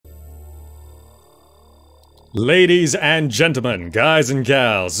Ladies and gentlemen, guys and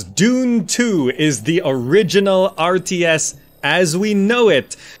gals, Dune 2 is the original RTS as we know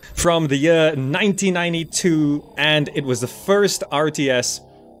it from the year 1992, and it was the first RTS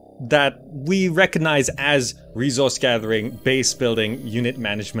that we recognize as resource gathering, base building, unit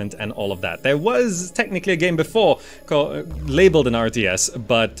management, and all of that. There was technically a game before labeled an RTS,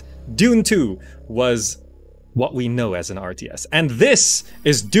 but Dune 2 was what we know as an RTS. And this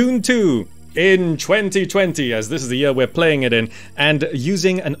is Dune 2 in 2020, as this is the year we're playing it in, and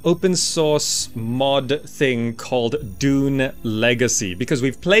using an open source mod thing called Dune Legacy, because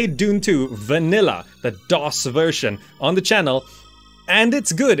we've played Dune 2 Vanilla, the DOS version, on the channel, and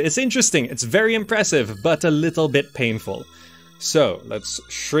it's good, it's interesting, it's very impressive, but a little bit painful. So, let's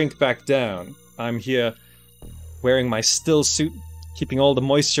shrink back down. I'm here wearing my still suit, keeping all the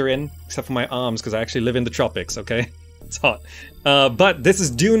moisture in, except for my arms, because I actually live in the tropics, okay? It's hot. But this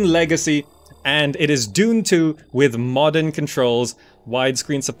is Dune Legacy, and it is Dune 2 with modern controls,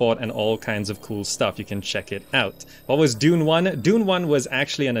 widescreen support, and all kinds of cool stuff. You can check it out. What was Dune 1? Dune 1 was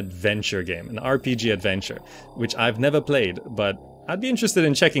actually an adventure game, an RPG adventure, which I've never played, but I'd be interested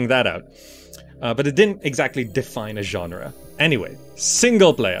in checking that out. But it didn't exactly define a genre. Anyway,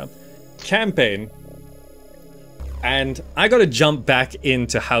 single player, campaign, and I gotta jump back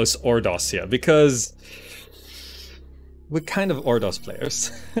into House Ordos here, because we're kind of Ordos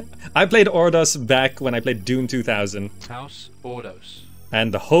players. I played Ordos back when I played Dune 2000. House Ordos.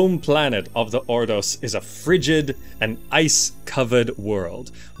 And the home planet of the Ordos is a frigid and ice-covered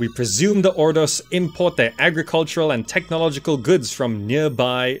world. We presume the Ordos import their agricultural and technological goods from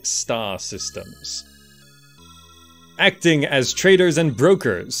nearby star systems. Acting as traders and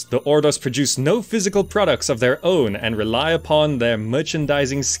brokers, the Ordos produce no physical products of their own and rely upon their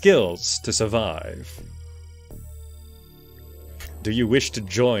merchandising skills to survive. Do you wish to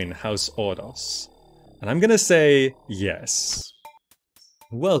join House Ordos? And I'm gonna say yes.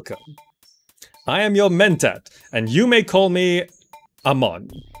 Welcome. I am your Mentat, and you may call me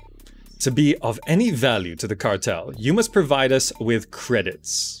Amon. To be of any value to the cartel, you must provide us with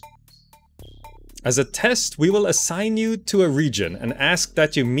credits. As a test, we will assign you to a region and ask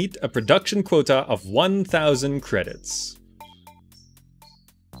that you meet a production quota of 1,000 credits.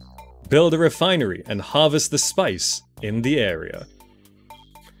 Build a refinery and harvest the spice in the area.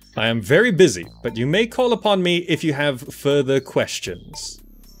 I am very busy, but you may call upon me if you have further questions.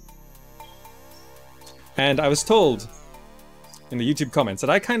 And I was told in the YouTube comments that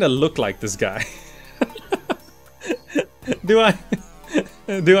I kind of look like this guy. Do I?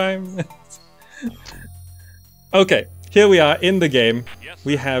 Do I? Okay, here we are in the game.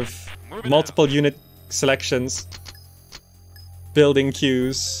 We have multiple unit selections, building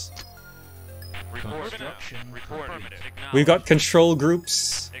queues. We've got control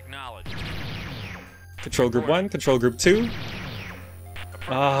groups. Control group 1, control group 2.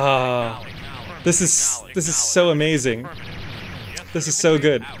 Ah, this is so amazing. This is so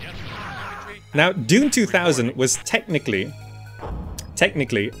good. Now, Dune 2000 was technically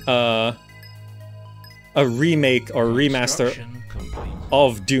a remake or remaster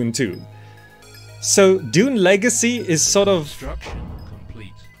of Dune 2. So Dune Legacy is sort of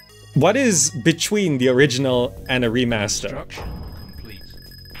what is between the original and a remaster?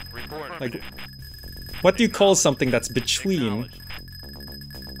 Like, what do you call something that's between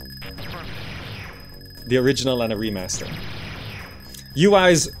the original and a remaster?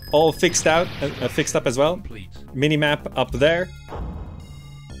 UI's all fixed out, fixed up as well. Minimap up there.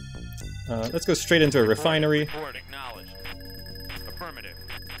 Let's go straight into a refinery.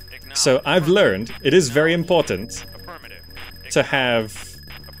 So I've learned it is very important to have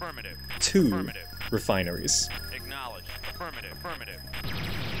 2 refineries.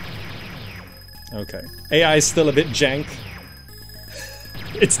 Okay. AI is still a bit jank.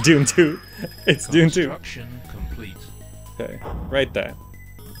 It's Dune 2. It's Dune 2. Okay, right there.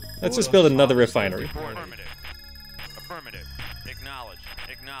 Let's just build another refinery.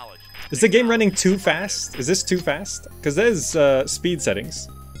 Is the game running too fast? Is this too fast? Because there's speed settings.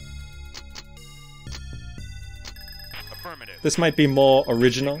 This might be more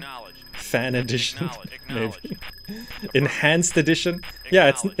original. Fan edition, maybe. Enhanced edition.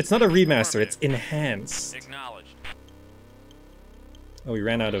 Yeah, it's not a remaster, it's enhanced. Oh, we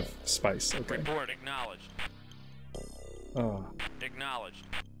ran out of spice. Okay. Oh.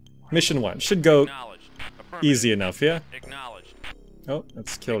 Mission 1 should go easy enough, yeah? Oh,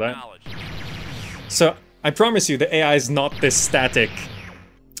 let's kill that. So, I promise you, the AI is not this static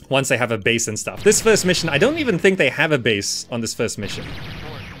once they have a base and stuff. This first mission, I don't even think they have a base on this first mission.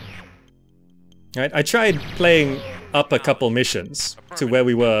 Right, I tried playing up a couple missions to where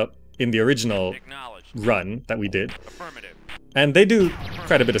we were in the original run that we did. And they do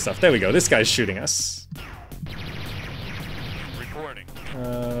quite a bit of stuff. There we go. This guy's shooting us. Reporting.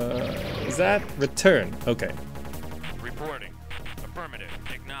 Is that return? Okay. Reporting. Affirmative.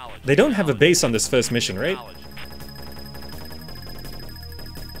 Acknowledged. They don't have a base on this first mission, right?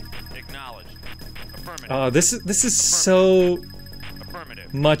 Acknowledged. Affirmative. Oh, this is so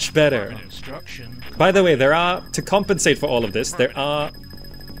Affirmative. much better. Instruction. By the way, there are, to compensate for all of this, there are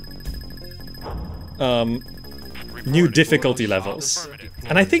new difficulty levels.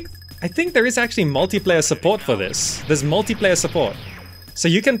 And I think there is actually multiplayer support for this. There's multiplayer support. So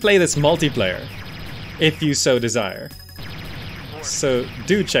you can play this multiplayer if you so desire. So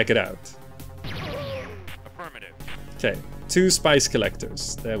do check it out. Affirmative. Okay, 2 spice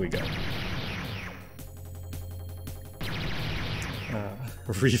collectors. There we go.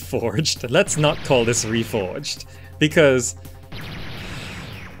 Reforged. Let's not call this Reforged. Because,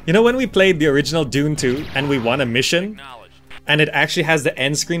 you know when we played the original Dune 2 and we won a mission? And it actually has the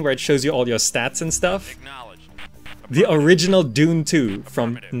end screen where it shows you all your stats and stuff? The original Dune 2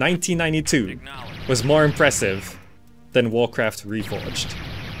 from 1992 was more impressive than Warcraft Reforged.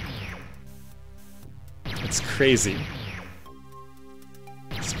 It's crazy.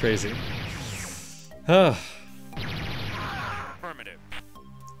 It's crazy.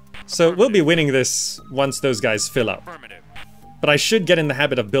 So we'll be winning this once those guys fill up. But I should get in the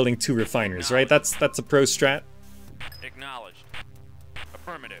habit of building 2 refineries, right? That's a pro strat. Acknowledged.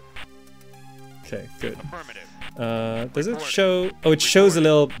 Affirmative. Okay, good. Affirmative. Does it show? Oh, it shows a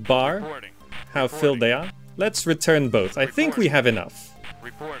little bar. How filled they are. Let's return both. I think we have enough.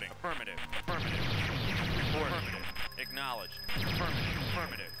 Reporting. Affirmative. Affirmative. Affirmative. Acknowledged. Affirmative.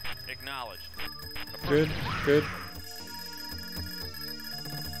 Affirmative. Acknowledged. Good, good.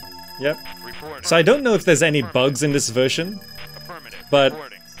 Yep. So I don't know if there's any bugs in this version, but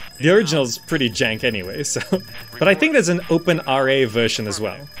the original's pretty jank anyway, so... But I think there's an open RA version as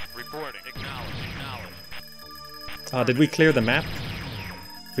well. Oh, did we clear the map?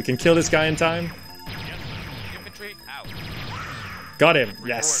 If we can kill this guy in time? Got him,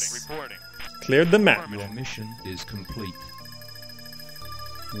 yes. Cleared the map. Your mission is complete.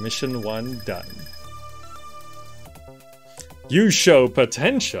 Mission 1 done. You show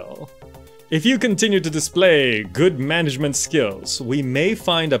potential. If you continue to display good management skills, we may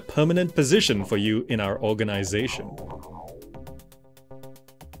find a permanent position for you in our organization.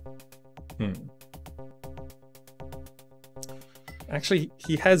 Actually,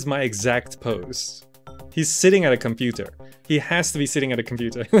 he has my exact pose. He's sitting at a computer. He has to be sitting at a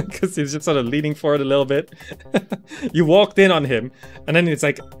computer because he's just sort of leaning forward a little bit. You walked in on him, and then it's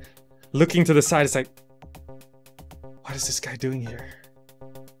like looking to the side. It's like, what is this guy doing here?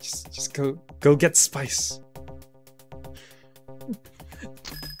 Just go get spice.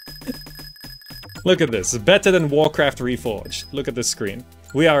 Look at this, better than Warcraft Reforged. Look at this screen.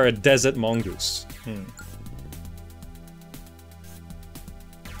 We are a desert mongoose.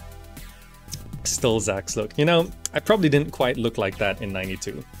 Still Zach's look. You know, I probably didn't quite look like that in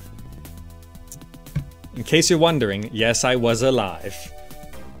 92. In case you're wondering, yes, I was alive.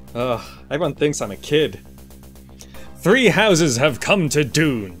 Ugh, everyone thinks I'm a kid. 3 houses have come to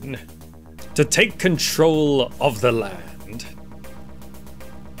Dune to take control of the land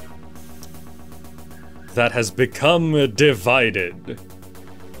that has become divided.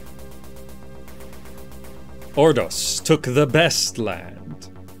 Ordos took the best land.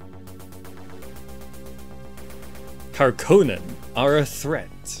 Harkonnen are a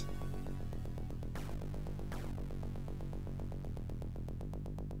threat.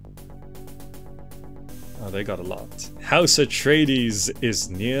 Oh, they got a lot. House Atreides is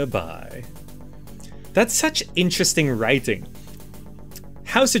nearby. That's such interesting writing.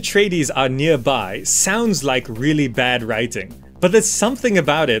 House Atreides are nearby sounds like really bad writing, but there's something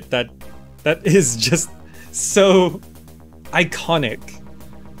about it that is just so iconic.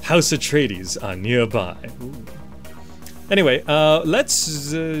 House Atreides are nearby. Ooh. Anyway,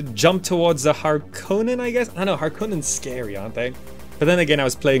 let's jump towards the Harkonnen, I guess? I know, Harkonnen's scary, aren't they? But then again, I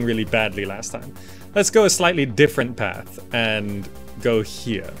was playing really badly last time. Let's go a slightly different path and go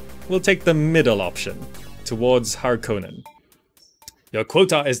here. We'll take the middle option, towards Harkonnen. Your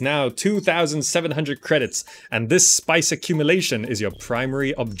quota is now 2,700 credits, and this spice accumulation is your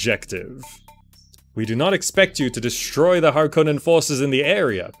primary objective. We do not expect you to destroy the Harkonnen forces in the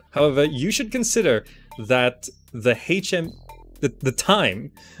area. However, you should consider that the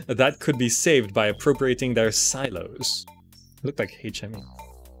time that could be saved by appropriating their silos. Looked like HME.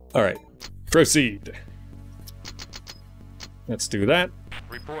 Alright, proceed. Let's do that.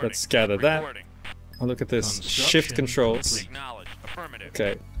 Let's gather that. Oh, look at this. Shift controls.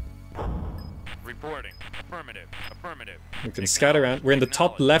 Okay. Reporting. Affirmative. Affirmative. We can scatter around. We're in the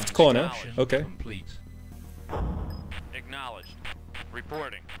top left corner. Okay. Complete. Acknowledged.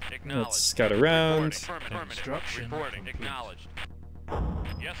 Reporting. Acknowledged. Let's scout around. Affirmative. Construction Reporting. complete. Acknowledged.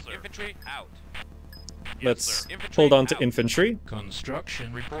 Yes, sir. Infantry out. Yes, Let's sir. Infantry hold on to out. infantry.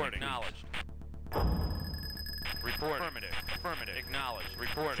 Construction Reporting. Acknowledged. Report. Affirmative. Affirmative. Acknowledged.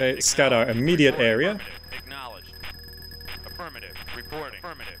 Reporting. Okay, scout our immediate area. Affirmative. Acknowledged. Affirmative. Reporting.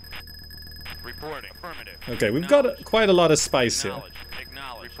 Affirmative. Reporting. Affirmative. Okay, we've got quite a lot of spice here. Acknowledged.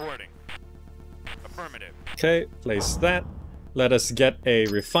 Acknowledged. Reporting. Affirmative. Okay, place that. Let us get a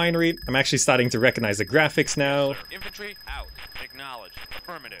refinery. I'm actually starting to recognize the graphics now. Sir. Infantry out. Acknowledged.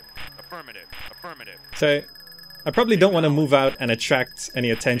 Affirmative. Affirmative. Affirmative. Okay, I probably don't want to move out and attract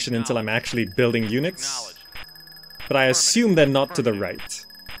any attention until I'm actually building units. Acknowledged. But I assume they're not to the right.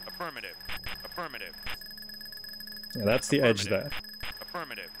 Affirmative. Affirmative. Yeah, that's the edge there.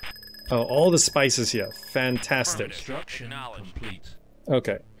 Affirmative. Oh, all the spices here. Fantastic. construction Acknowledged. complete.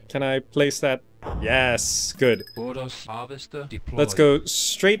 Okay, can I place that? Yes, good. Orders harvester deployed. Let's go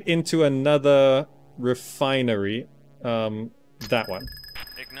straight into another refinery. That one.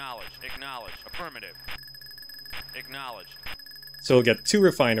 Acknowledged. Acknowledged. Affirmative. Acknowledged. So we'll get 2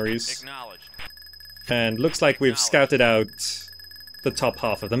 refineries. Acknowledged. And looks like we've scouted out the top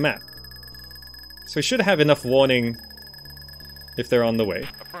half of the map. So we should have enough warning if they're on the way.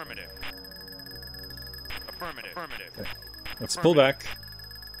 Affirmative. Affirmative. Affirmative. Let's pull back.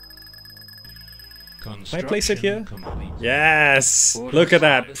 Can I place it here? Complete. Yes! Look at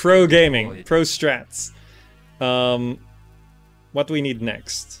that. Pro gaming. Pro strats. What do we need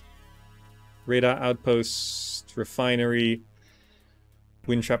next? Radar outpost, refinery,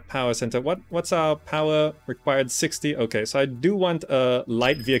 wind trap power center. What's our power required? 60. Okay, so I do want a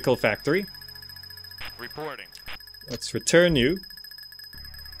light vehicle factory. Reporting. Let's return you.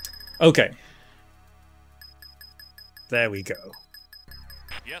 Okay. There we go.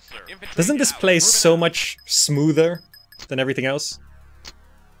 Yes, sir. Infantry Doesn't this out. play Moving so out. much smoother than everything else?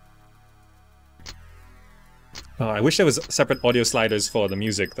 Oh, I wish there was separate audio sliders for the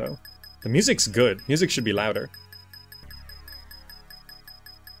music, though. The music's good. Music should be louder.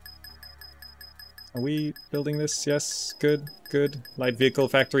 Are we building this? Yes. Good. Good. Light vehicle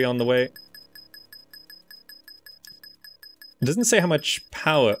factory on the way. It doesn't say how much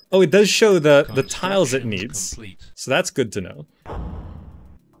power. Oh, it does show the tiles it needs. Complete. So that's good to know.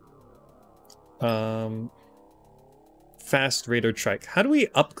 Fast radar trike. How do we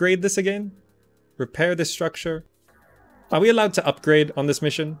upgrade this again? Repair this structure. Are we allowed to upgrade on this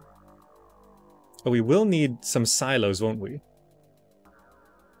mission? Oh, we will need some silos, won't we?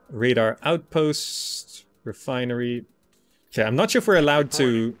 Radar outpost, refinery. Okay, I'm not sure if we're allowed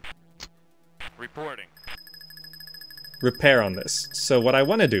to Reporting. repair on this. So what I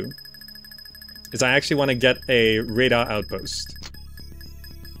want to do is I actually want to get a radar outpost.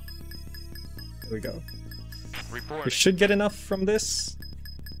 There we go. We Reporting. should get enough from this.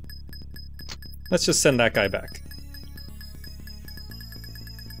 Let's just send that guy back.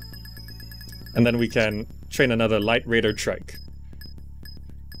 And then we can train another light radar trike.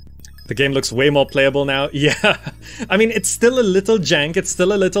 The game looks way more playable now. Yeah, I mean, it's still a little jank, it's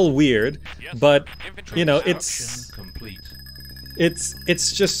still a little weird, Yes, but, infantry you know, out. it's Complete.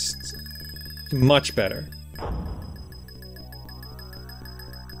 it's just much better.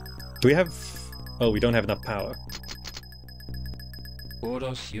 Do we have... Oh, we don't have enough power.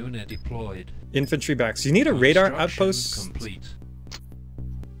 Orders unit deployed. Infantry backs. You need a radar Construction outpost? Complete.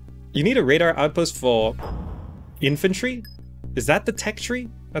 You need a radar outpost for infantry? Is that the tech tree?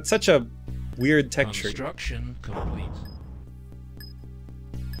 That's such a weird tech tree. Construction complete.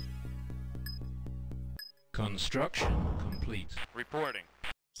 Construction complete. Reporting.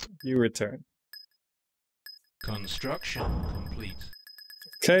 You return. Construction complete.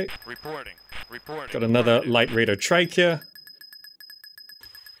 Okay, Reporting. Reporting. got another Affirmative. light radar trike here.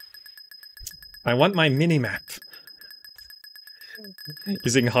 I want my mini-map.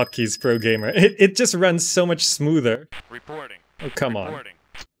 Using hotkeys, pro gamer. It just runs so much smoother. Reporting. Oh, come on. Reporting.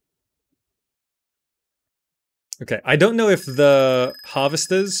 Okay, I don't know if the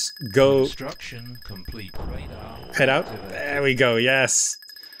harvesters go Construction complete. Radar. head out. There we go, yes.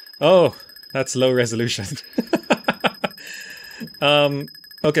 Oh, that's low resolution.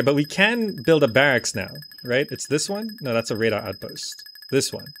 Okay, but we can build a barracks now, right? It's this one? No, that's a radar outpost.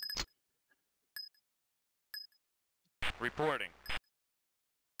 This one. Reporting.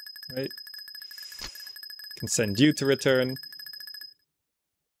 Right? Can send you to return.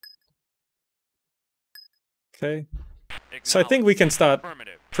 Okay. So I think we can start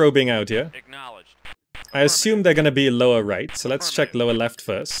Affirmative. probing out here. Acknowledged. I assume they're going to be lower right, so let's check lower left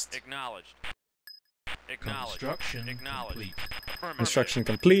first. Acknowledged. Acknowledged. Construction Acknowledged. complete. Affirmative. Construction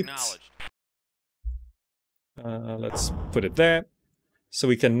complete. Acknowledged. Let's put it there. So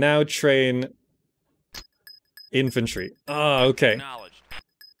we can now train infantry. Oh, okay. Acknowledged.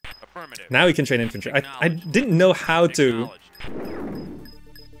 Affirmative. Now we can train infantry. I didn't know how to... Acknowledged.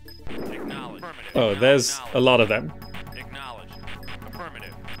 Acknowledged. Affirmative. Oh, there's a lot of them. Acknowledged.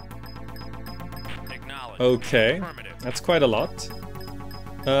 Affirmative. Acknowledged. Okay, Affirmative. that's quite a lot.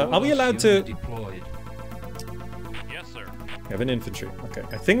 Are we allowed to... Deployed. Yes, sir. We have an infantry. Okay,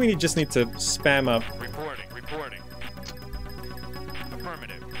 I think we just need to spam up Reporting. Reporting.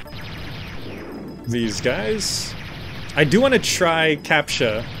 Affirmative. these guys. I do want to try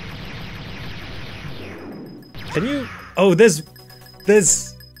capture. Can you... Oh, there's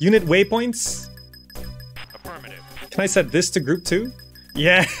unit waypoints. Affirmative. Can I set this to group 2?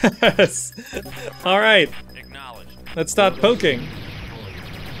 Yes! Alright, Acknowledged. let's start poking.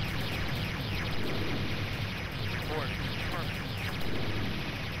 Reporting.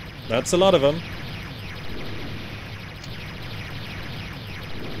 Affirmative. That's a lot of them.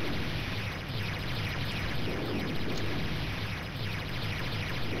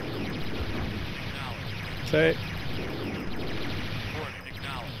 Acknowledged. Okay. Reporting.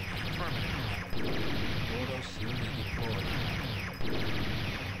 Acknowledged. Affirmative. Orders unit deployed.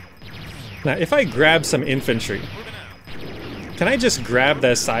 Now, if I grab some infantry, Moving out. can I just grab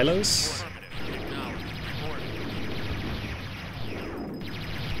their silos? Affirmative. Acknowledged. Reporting.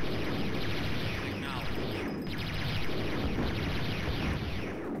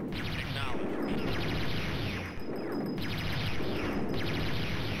 Acknowledged.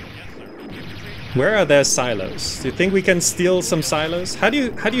 Yes, sir. Infantry. Where are their silos? Do you think we can steal some silos? How do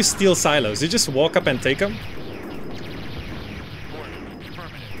you steal silos? You just walk up and take them? Reporting.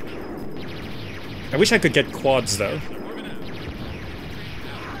 Affirmative. I wish I could get quads though. Moving out.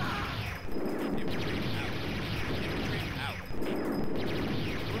 Infantry out.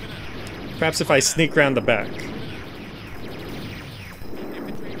 Moving out. Perhaps if I sneak around the back.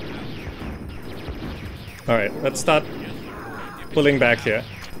 Infantry out. Alright, let's start Yes, sir. pulling back here.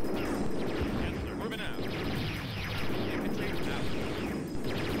 Yes, sir. Moving out. Infantry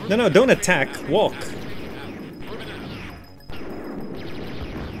out. No, don't attack. Walk.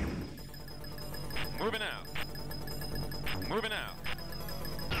 Moving out. Moving out.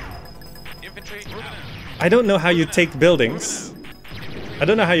 Infantry out. I don't know how you take buildings. I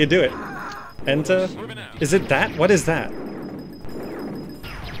don't know how you do it. Enter. Moving out. Is it that? What is that?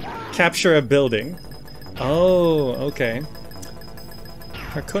 Capture a building. Oh, okay.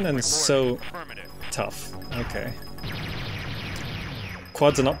 Harkonnen's so Affirmative. tough. Okay.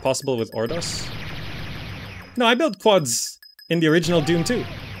 Quads are not possible with Ordos? No, I built quads in the original Dune too.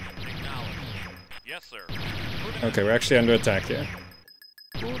 Acknowledged. Yes, sir. Moving Okay, we're actually under attack here.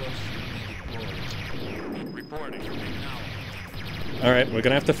 Orders unit deployed. Reporting. Acknowledged. Alright, we're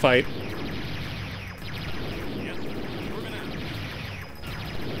gonna have to fight. Yes, sir. Moving out.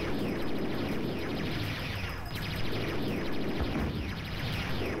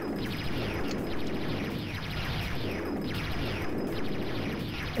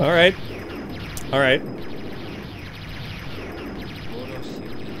 Alright. Alright. Orders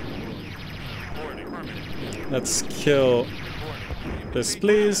unit deployed. Reporting. Affirmative. Let's kill Reporting. this,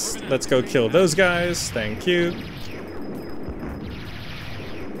 please. Let's go kill those guys. Thank you.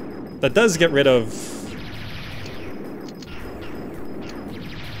 That does get rid of...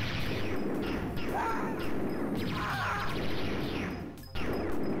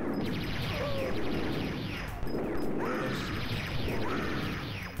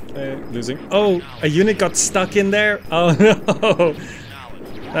 losing. Oh, a unit got stuck in there? Oh no! Acknowledged.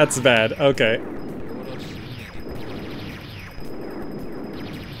 That's bad. Okay. Orders unit deployed.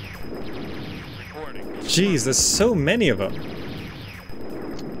 Reporting. Jeez, there's so many of them.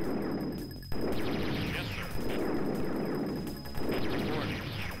 Yes, sir. Reporting.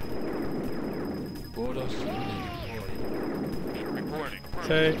 Orders unit deployed. Reporting.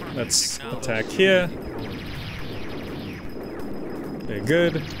 Okay, let's attack here. Okay,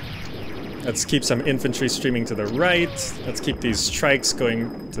 good. Let's keep some infantry streaming to the right. Let's keep these strikes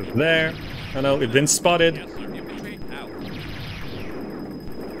going to there. Oh no, we've been spotted. Yes, sir. Infantry out.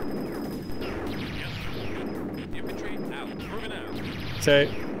 Yes, sir. Infantry out. Moving out.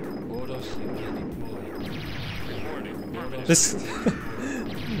 Okay, Orders unit deployed. Reporting. Affirmative. this...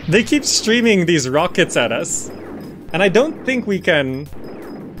 They keep streaming these rockets at us. And I don't think we can...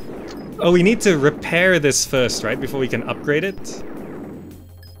 Oh, we need to repair this first, right? Before we can upgrade it?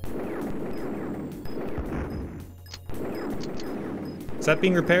 Is that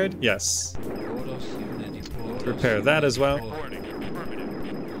being repaired? Yes. Orders unit deployed. Repair that as well. Reporting. Affirmative.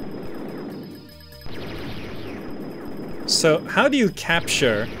 So, how do you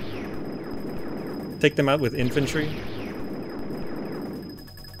capture? Take them out with infantry?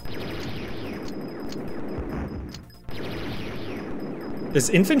 Is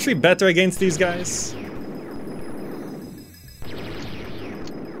infantry better against these guys?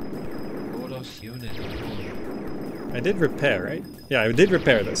 Orders unit deployed. I did repair, right? Yeah, I did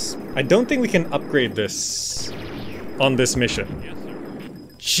repair this. I don't think we can upgrade this on this mission. Yes, sir.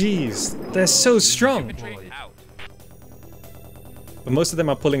 Jeez, they're so strong. Infantry out. But most of them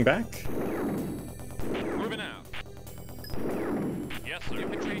are pulling back. Moving out. Yes, sir.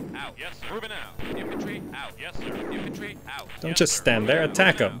 Infantry out. Yes, sir. Moving out. Infantry out. Yes, sir. Infantry out. Don't Yes, just sir. stand there, Moving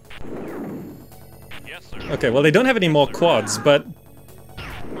attack out. them. Yes, sir. Okay, well they don't have any more quads, but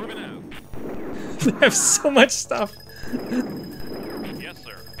Moving out. they have so much stuff. Yes,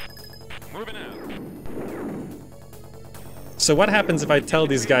 sir. Moving out. So what happens if I tell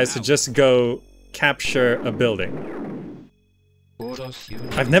these guys to just go capture a building? Orders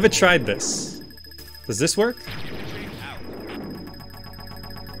unit I've never deployed. tried this. Does this work? Infantry out.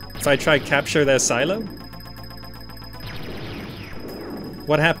 If I try capture their silo?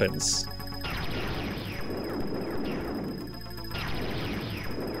 What happens?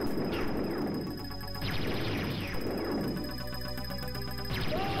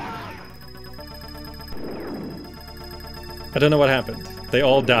 I don't know what happened. They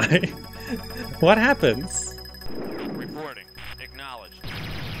all die. What happens? Reporting. Acknowledged.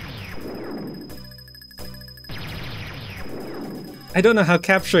 I don't know how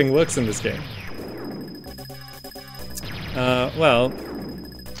capturing works in this game. Well,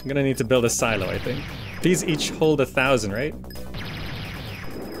 I'm gonna need to build a silo, I think. These each hold 1,000, right?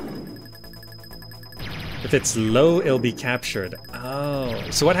 If it's low, it'll be captured. Oh,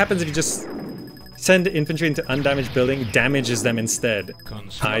 so what happens if you just send infantry into undamaged building, damages them instead? I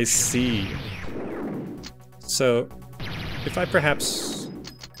Construction see. So, if I perhaps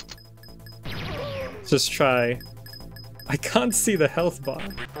just try... I can't see the health bar.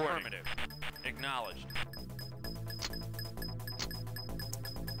 Affirmative. Acknowledged.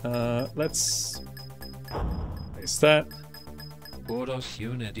 Let's place that. Orders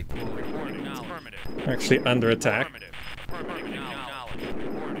unit deployed. Reporting. Affirmative. We're actually under attack. Affirmative. Affirmative. Acknowledged.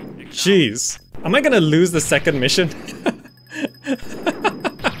 Reporting. Acknowledged. Jeez. Am I gonna lose the second mission?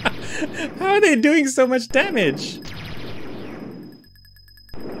 How are they doing so much damage?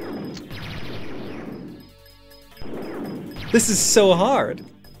 This is so hard.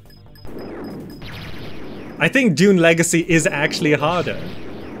 I think Dune Legacy is actually harder.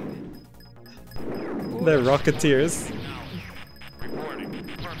 They're Rocketeers. Reporting.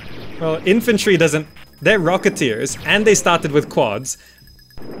 Affirmative. Well, infantry doesn't... They're Rocketeers, and they started with quads.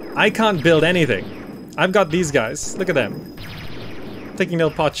 I can't build anything. I've got these guys. Look at them. Taking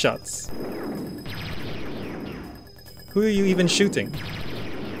little pot shots. Who are you even shooting?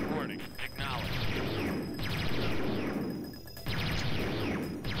 Reporting. Acknowledged.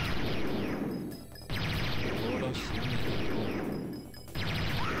 Orders unit deployed.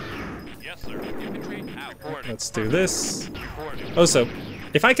 Yes, sir. Infantry out. Reporting. Let's do this. Reporting. Also,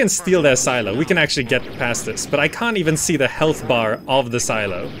 if I can steal their silo, we can actually get past this. But I can't even see the health bar of the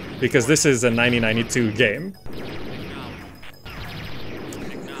silo, because this is a 1992 game.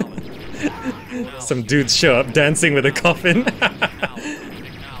 Some dudes show up dancing with a coffin.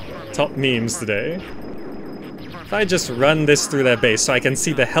 Top memes today. If I just run this through their base so I can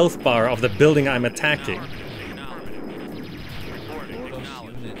see the health bar of the building I'm attacking. Orders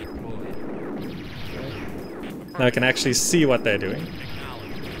unit deployed. Now I can actually see what they're doing.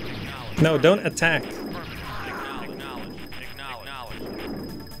 No, don't attack.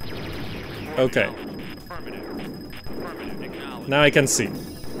 Okay. Now I can see.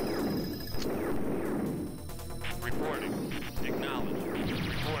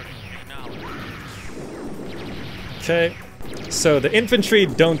 Okay. So the infantry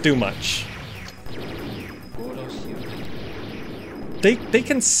don't do much. Orders unit. They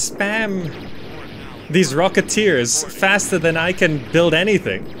can spam these Rocketeers faster than I can build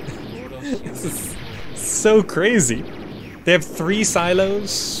anything. Orders This unit. is so crazy. They have 3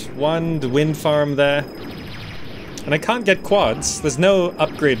 silos, 1 the wind farm there. And I can't get quads. There's no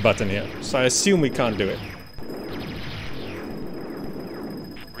upgrade button here, so I assume we can't do it.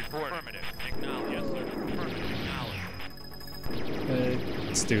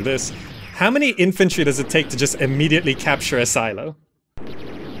 Let's do this. How many infantry does it take to just immediately capture a silo?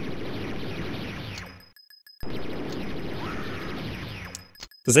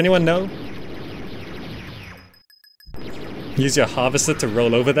 Does anyone know? Use your harvester to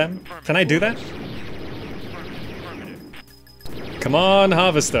roll over them? Can I do that? Come on,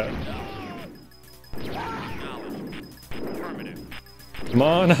 harvester. Come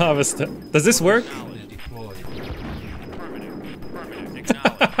on, Harvester. Does this work? Unit deployed. Affirmative. Affirmative.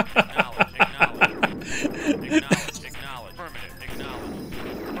 Acknowledge. Acknowledge. Acknowledge. Affirmative.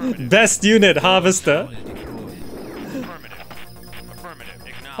 Acknowledge. Best unit, Harvester. Unit deployed. Affirmative. Affirmative.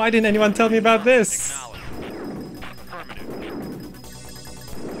 Acknowledge. Why didn't anyone tell me about this? Acknowledge. Affirmative.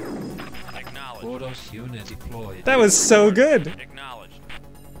 Acknowledge. Boros unit deployed. That was so good. Acknowledged.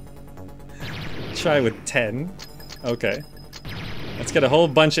 Try with 10. Okay. Let's get a whole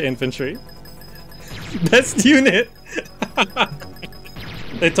bunch of infantry. Best unit!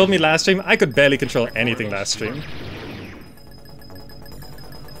 They told me last stream I could barely control anything last stream.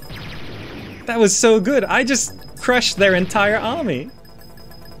 That was so good. I just crushed their entire army.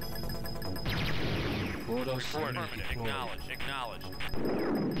 Boros unit Affirmative. deployed. Acknowledge. Acknowledge.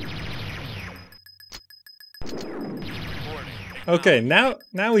 Reporting. Okay, now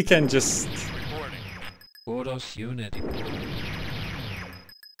we can just... Reporting. Boros unit deployed.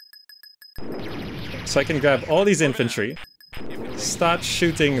 So I can grab all these infantry, start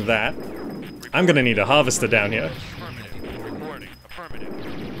shooting that. I'm gonna need a harvester down here. Affirmative. Reporting. Affirmative.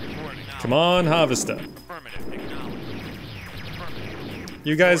 Reporting. Come on, harvester. Affirmative. Acknowledge. Affirmative.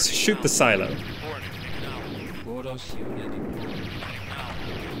 You guys shoot the silo. Reporting. Acknowledge. Boros unit deployed.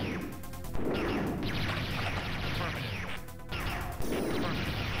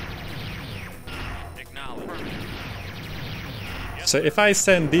 Acknowledge. So if I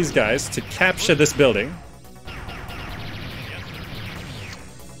send these guys to capture this building...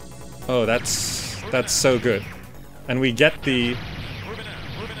 Oh, that's so good. And we get the... Moving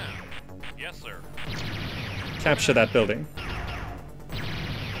out. Moving out. Yes, sir. capture that building.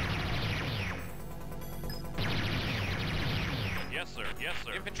 Yes, sir. Yes,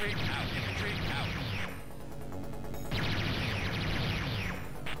 sir. Infantry out. Infantry out.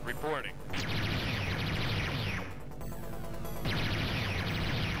 Reporting.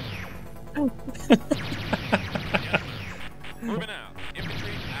 Moving out.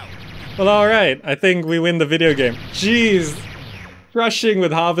 Infantry out. Well, alright. I think we win the video game. Jeez. Rushing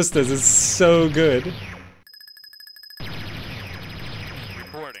with harvesters is so good.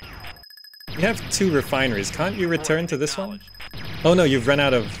 Reporting. You have 2 refineries. Can't you return to this one? Acknowledged. Oh no, you've run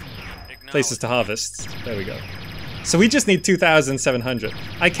out of Acknowledged. places to harvest. There we go. So we just need 2,700.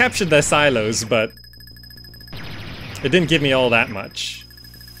 I captured their silos, but it didn't give me all that much.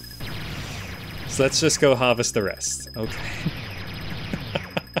 So let's just go harvest the rest. Okay.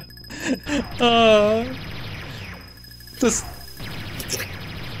 Just...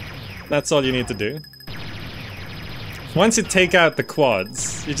 That's all you need to do. Once you take out the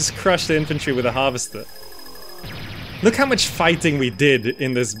quads, you just crush the infantry with a harvester. Look how much fighting we did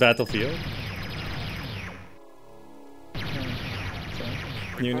in this battlefield.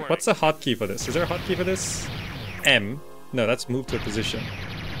 What's the hotkey for this? Is there a hotkey for this? M? No, that's move to a position.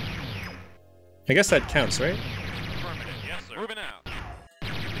 I guess that counts, right? Affirmative. Yes, sir. Moving out.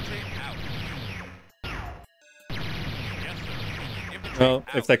 Infantry out. Yes, sir. Infantry Well,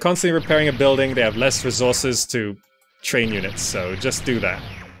 out. if they're constantly repairing a building, they have less resources to train units, so just do that.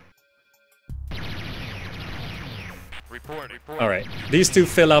 Report. Alright, these 2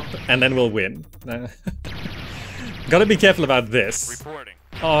 fill up, and then we'll win. Gotta be careful about this. Reporting.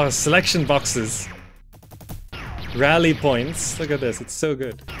 Oh, selection boxes. Rally points. Look at this, it's so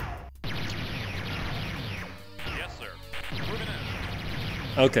good. Yes, sir. Moving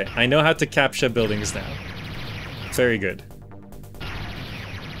out. Okay, I know how to capture buildings now. Very good.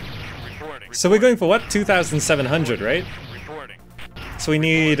 Reporting. So we're going for what? 2,700, right? Reporting. So we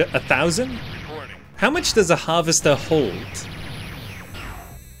need 1,000? Reporting. How much does a harvester hold?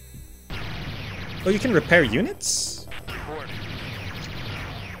 Oh, you can repair units? Reporting.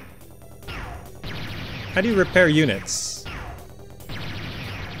 How do you repair units?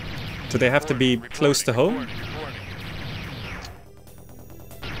 Do they have to be close to home? Reporting.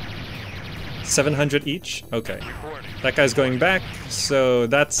 700 each? Okay. Reporting. That guy's going back, so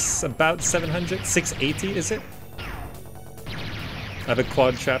that's about 700? 680, is it? I have a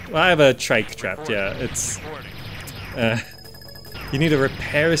quad trap. Well, I have a trike trapped, yeah. It's... Reporting. You need a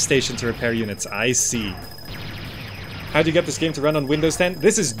repair station to repair units, I see. How do you get this game to run on Windows 10?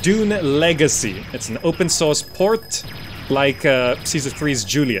 This is Dune Legacy. It's an open source port, like Caesar 3's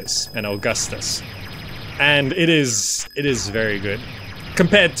Julius and Augustus. And it is very good.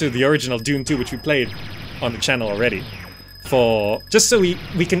 Compared to the original Dune 2, which we played on the channel already. Just so we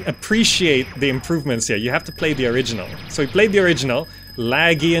can appreciate the improvements here, you have to play the original. So we played the original,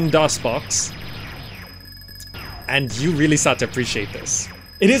 laggy in DOSBox, and you really start to appreciate this.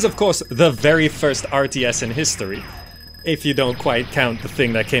 It is, of course, the very first RTS in history, if you don't quite count the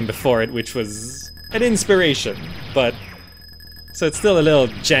thing that came before it, which was an inspiration, but So it's still a little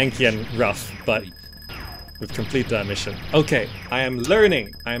janky and rough, but we've completed our mission. Okay, I am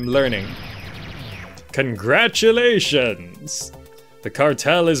learning. I am learning. Congratulations! The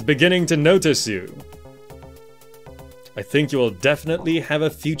cartel is beginning to notice you. I think you will definitely have a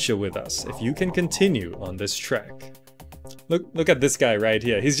future with us if you can continue on this track. Look at this guy right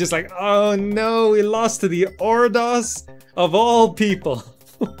here. He's just like, oh no, we lost to the Ordos of all people.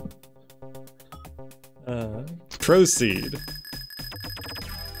 Proceed.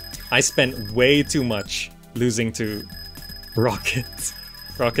 I spent way too much losing to rocket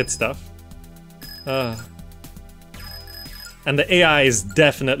stuff. And the AI is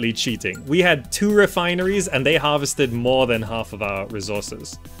definitely cheating. We had 2 refineries and they harvested more than half of our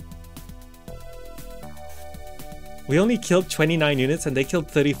resources. We only killed 29 units and they killed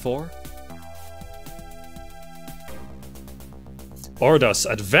 34?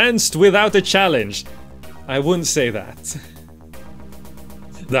 Ordos advanced without a challenge. I wouldn't say that.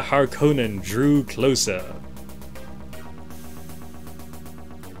 The Harkonnen drew closer.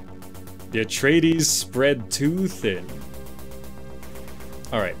 The Atreides spread too thin.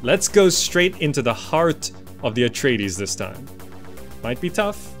 Alright, let's go straight into the heart of the Atreides this time. Might be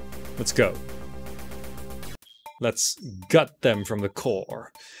tough. Let's go. Let's gut them from the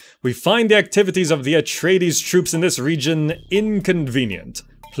core. We find the activities of the Atreides troops in this region inconvenient.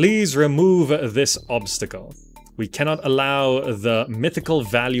 Please remove this obstacle. We cannot allow the mythical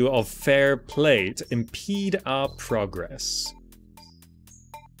value of fair play to impede our progress.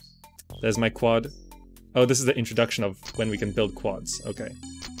 There's my quad. Oh, this is the introduction of when we can build quads. Okay.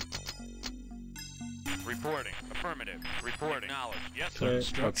 Reporting. Affirmative. Reporting. Acknowledge. Yes, sir.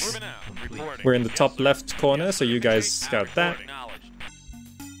 Okay, let's- Moving out. Reporting. We're in the Yes, top sir. left corner, so you guys Infantry scout out. that. Acknowledged.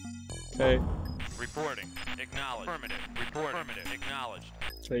 Okay. Reporting. Acknowledged. Affirmative. Report. Affirmative. Acknowledged.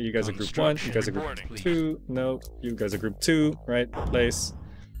 So you guys are group 1, you guys are group 2, no, you guys are group 2, right, place.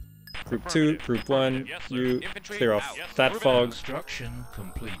 Group 2, group 1, you clear off that fog. Construction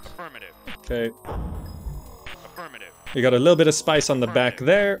complete. Affirmative. Okay, Affirmative. we got a little bit of spice on the back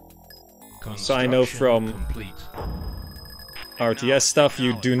there. So I know from Complete. RTS stuff,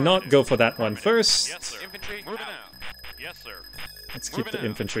 you do not go for that one Yes, first. sir. Infantry. Moving out. Yes, sir. Let's keep Moving the out.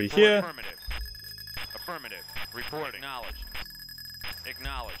 infantry Report. here. Affirmative. Affirmative. Reporting. Acknowledged.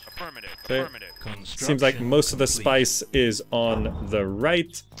 Acknowledged. Affirmative. Okay. Affirmative. Seems like most of the Construction spice is on the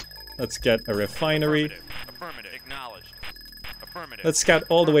right. Let's get a refinery. Affirmative. Affirmative. Acknowledged. Affirmative. Let's scout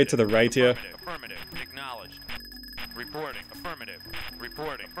all the way to the right here. Affirmative. Acknowledged. Reporting. Affirmative.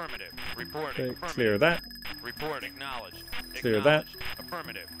 Reporting. Affirmative. Reporting. Okay, Affirmative. clear that. Report. Acknowledged. Clear that.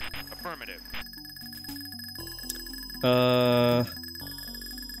 Affirmative. Affirmative.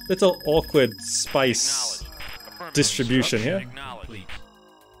 Little awkward spice Acknowledged. Affirmative. distribution here. Acknowledged. Complete.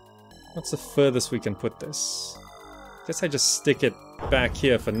 What's the furthest we can put this? Guess I just stick it back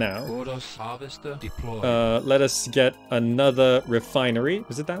here for now. Ordos harvester deployed. Let us get another refinery.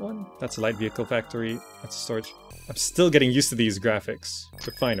 Is it that one? That's a light vehicle factory. That's storage. I'm still getting used to these graphics.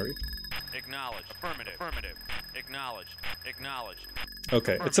 Refinery. Acknowledged. Affirmative. Affirmative. Acknowledged. Acknowledged.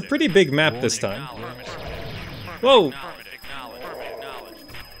 Okay, it's a pretty big map this time. Acknowledged. Whoa! Acknowledged. Acknowledged. Acknowledged.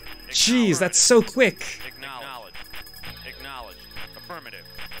 Jeez, that's so quick. Acknowledged. Acknowledged. Affirmative.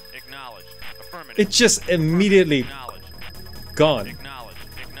 Acknowledged. Affirmative. It just immediately Acknowledged. gone. Acknowledged.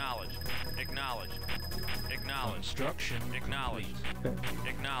 Acknowledged. Acknowledged. Acknowledged. Construction Acknowledged. complete.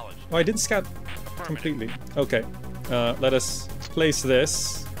 Acknowledged. Oh, I didn't scout completely. Okay, let us place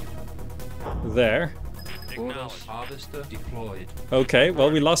this there. Ordos Acknowledged. harvester deployed. Okay,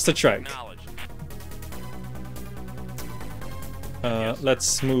 well, we lost the track. Acknowledged.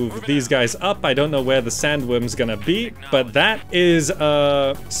 Let's move these guys up. I don't know where the sandworm's gonna be, but that is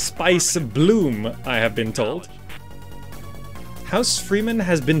Spice Bloom, I have been told. House Freeman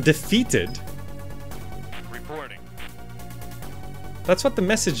has been defeated. Reporting. That's what the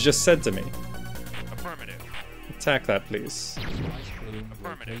message just said to me. Affirmative. Attack that, please. Spice bloom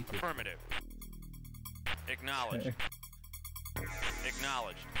Affirmative. located. Affirmative. Acknowledged. Okay.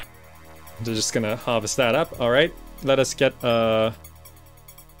 Acknowledged. They're just gonna harvest that up. Alright, let us get a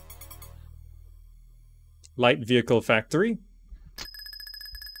light vehicle factory.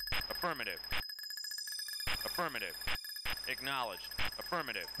 Affirmative. Affirmative. Acknowledged.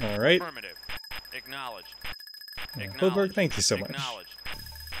 Affirmative. Alright. Affirmative. Acknowledged. Hilberg, thank you so much. Acknowledged.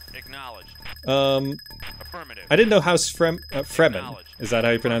 Acknowledged. Affirmative. I didn't know House Fremen. Is that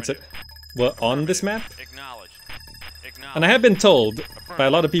how you pronounce it? Well, on this map? Acknowledged. Acknowledged. And I have been told by a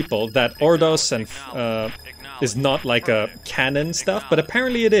lot of people that Ordos and is not like a canon stuff, but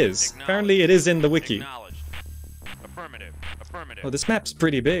apparently it is. Apparently it is in the wiki. Acknowledged. Affirmative. Affirmative. Oh, this map's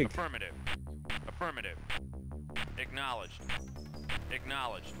pretty big. Affirmative. Affirmative. Acknowledged.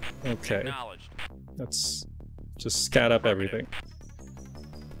 Acknowledged. Okay. Acknowledged. Let's just scat up everything.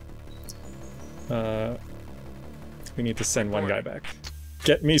 We need to send one guy back.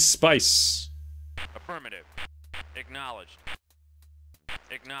 Get me spice! Affirmative. Acknowledged.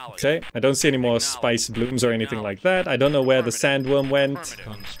 Acknowledged. Okay, I don't see any more spice blooms or anything like that. I don't know where the sandworm went.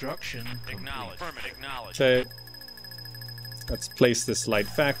 Construction complete. Acknowledged. Acknowledged. Okay. Let's place this light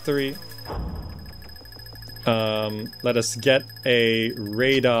factory. Let us get a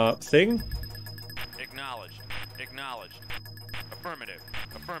radar thing. Acknowledged. Acknowledged. Affirmative.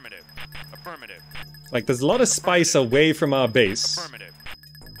 Affirmative. Affirmative. Like, there's a lot of spice away from our base. Affirmative.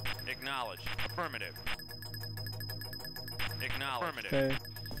 Acknowledged. Affirmative. Acknowledged. Okay.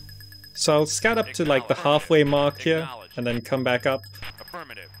 So I'll scout up to like the halfway mark here, and then come back up.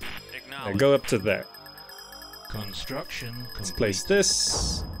 Affirmative. And Acknowledged. go up to there. Construction complete. Let's place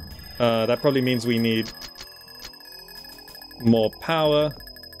this. That probably means we need more power,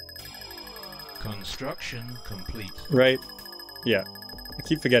 Construction complete. right? Yeah. I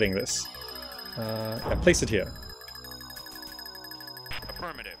keep forgetting this. Yeah, place it here.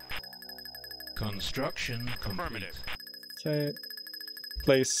 Affirmative. Construction complete. Affirmative. Okay.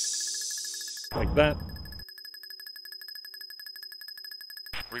 Place like that.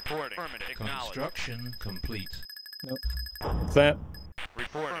 Reporting. Affirmative. Acknowledged. Construction complete. Like that.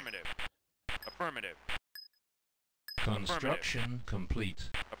 Reporting. Affirmative. Affirmative. Construction complete.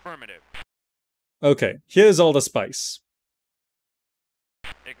 Affirmative. Okay, here's all the spice.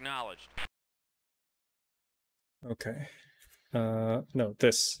 Acknowledged. Okay. No,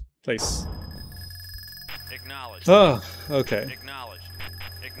 this. Place. Acknowledged. Oh, okay. Acknowledged.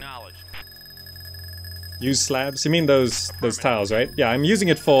 Acknowledged. Use slabs? You mean those tiles, right? Yeah, I'm using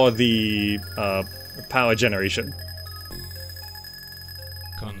it for the power generation.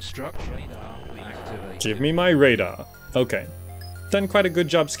 Construction activate. Give me my radar. Okay. Done quite a good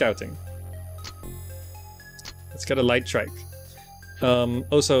job scouting. Let's get a light trike.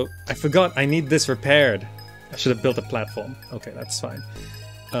 Also, I forgot I need this repaired. I should have built a platform. Okay, that's fine.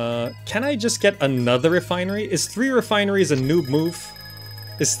 Can I just get another refinery? Is 3 refineries a noob move?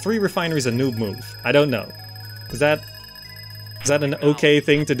 Is 3 refineries a noob move? I don't know. Is that an okay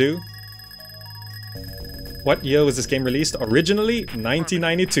thing to do? What year was this game released? Originally,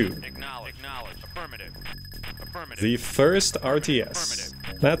 1992. Acknowledged. Affirmative. Affirmative. The first RTS.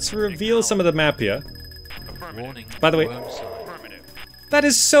 Let's reveal some of the map here. Affirmative. Warning. By the way- worm site. Affirmative. That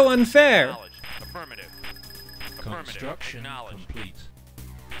is so unfair! Acknowledged. Affirmative. Affirmative. Construction Acknowledged. complete.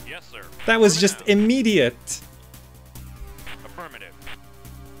 Yes, sir. That was just Affirmative. immediate. Affirmative.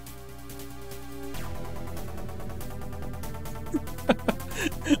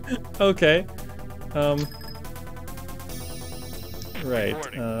 Okay. Right.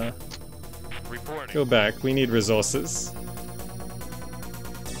 Reporting. Go back. We need resources.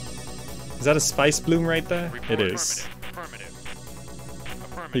 Is that a spice bloom right there? It is. Affirmative.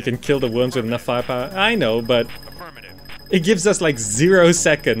 Affirmative. You can kill the worms with enough firepower. I know, but Affirmative. it gives us like 0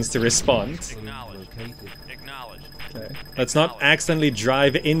 seconds to respond. Acknowledged. Located. Acknowledged. Okay. Let's not accidentally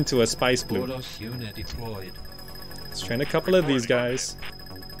drive into a spice bloom. Ordos unit deployed. Let's train a couple of these guys.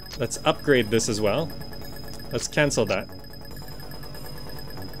 Let's upgrade this as well. Let's cancel that.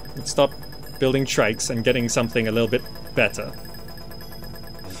 Let's stop building trikes and getting something a little bit better.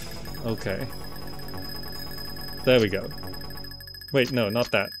 Okay. There we go. Wait, no,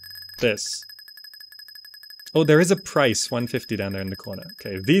 not that. This. Oh, there is a price, 150 down there in the corner.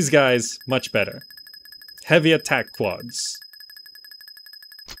 Okay, these guys, much better. Heavy attack quads.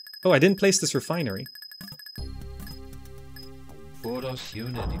 Oh, I didn't place this refinery. Ordos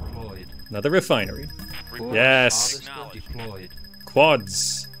unit deployed. Another refinery. Ordos Yes. harvester deployed.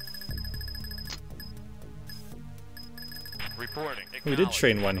 Quads. Reporting. We did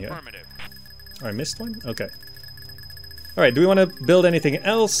train one here. Affirmative. Oh, I missed one? Okay. Alright, do we want to build anything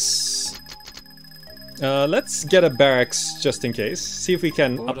else? Let's get a barracks just in case. See if we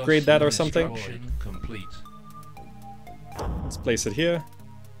can Ordos upgrade that or unit something. construction complete. Let's place it here.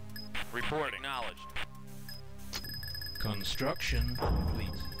 Reporting. Acknowledged. Construction complete.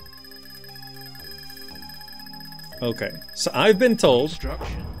 Okay, so I've been told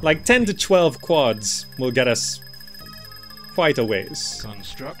Construction. like 10 to 12 quads will get us quite a ways.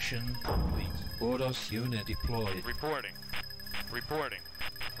 Construction complete. Ordos unit deployed. Reporting. Reporting.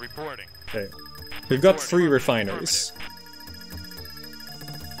 Reporting. Okay, we've got 3 refineries.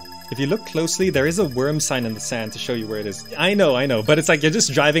 If you look closely, there is a worm sign in the sand to show you where it is. I know, but it's like you're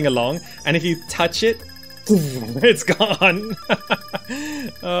just driving along, and if you touch it, it's gone.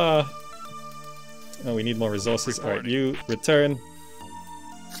 Oh, we need more resources. Alright, you return.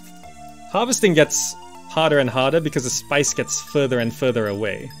 Harvesting gets harder and harder because the spice gets further and further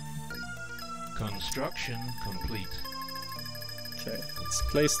away. Construction complete. Okay, let's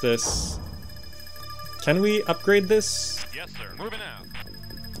place this. Can we upgrade this? Yes, sir. Moving out.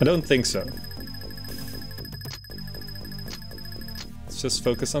 I don't think so. Let's just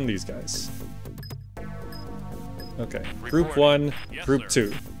focus on these guys. Okay, group 1, Yes, group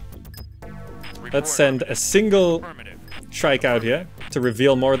sir. 2. Let's send a single Affirmative. trike out here to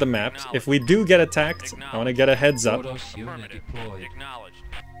reveal more of the maps. If we do get attacked, I want to get a heads up. Orders unit Affirmative. deployed. Acknowledged.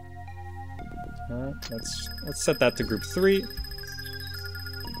 Let's set that to group 3.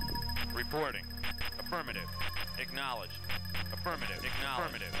 Reporting. Affirmative. Acknowledged. Affirmative.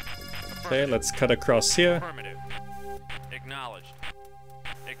 Acknowledged. Okay, let's cut across here. Affirmative. Acknowledged.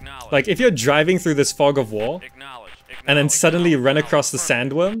 Acknowledged. Like, if you're driving through this fog of war, Acknowledged. and then suddenly run across the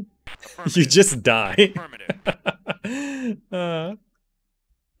sandworm, you just die. Affirmative.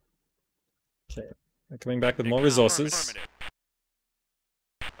 Okay, we're coming back with more resources.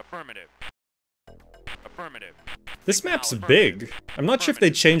 Affirmative. Affirmative. This map's big. I'm not sure if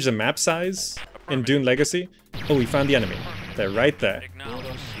they changed the map size in Dune Legacy. Oh, we found the enemy. They're right there. Acknowledged.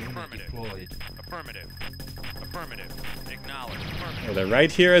 Orders unit Affirmative. deployed. Affirmative. Affirmative. Acknowledged. Oh, Affirmative. they're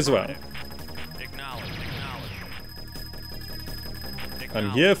right here as well. Acknowledged. Acknowledged. I'm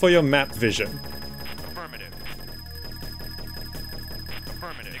here for your map vision. Affirmative.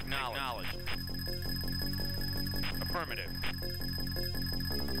 Affirmative. Acknowledged. Affirmative.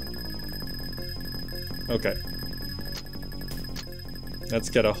 Okay. Let's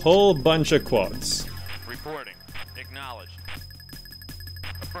get a whole bunch of quads. Reporting. Acknowledged.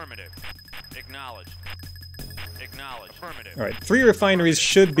 Affirmative. Acknowledged. Acknowledged. Affirmative. Alright, 3 refineries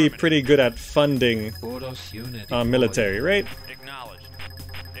should be pretty good at funding Orders unit our deployed. military, right? Acknowledged.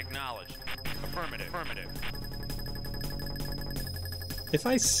 Acknowledged. Affirmative. Affirmative. If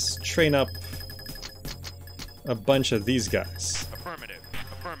I train up a bunch of these guys. Affirmative.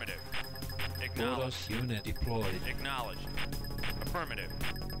 Affirmative. Acknowledged. Orders unit deployed. Acknowledged. Affirmative.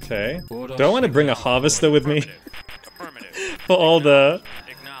 Okay. Orders Do I want to bring a harvester with me? Affirmative. For all the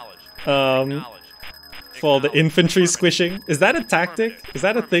Acknowledged. Acknowledged. for all the infantry squishing? Is that a tactic? Is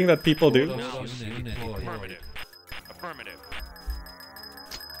that a thing that people do? Orders unit deployed. Affirmative. Affirmative.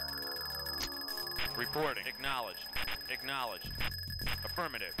 Reporting. Acknowledged. Acknowledged.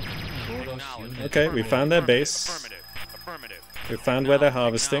 Affirmative. Orders Acknowledged. unit Okay, we found their base. Affirmative. Affirmative. We found where they're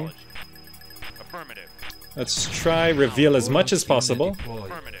harvesting. Acknowledged. Affirmative. Let's try reveal as much as Orders unit possible.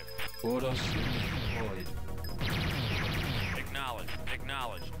 deployed. Affirmative. Orders unit deployed. Acknowledged.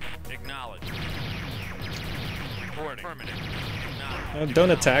 Acknowledged. Acknowledged. Reporting. Affirmative. Acknowledged.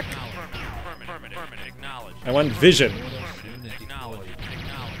 Don't attack. Affirmative. Affirmative. Acknowledged. I want vision. Orders unit Acknowledged. deployed.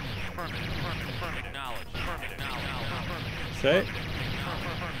 Acknowledged. Affirmative. Affirmative. Acknowledged. Acknowledged. Okay.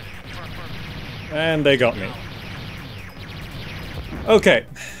 And they got me. Okay.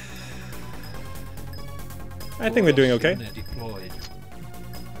 I think we're doing okay. Orders unit deployed.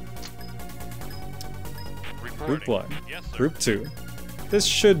 Group 1. Yes, sir. Group 2. This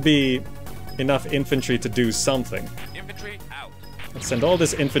should be enough infantry to do something. Infantry out. Let's send all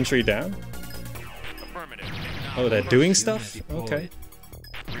this infantry down. Affirmative. Oh, they're doing stuff? Okay.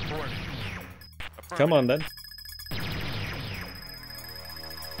 Reporting. Come on then.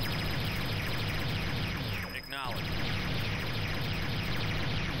 Acknowledged.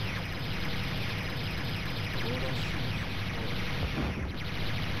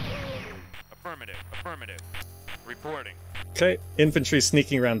 Affirmative. Affirmative. Reporting. Okay, infantry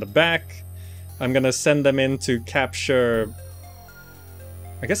sneaking around the back. I'm gonna send them in to capture...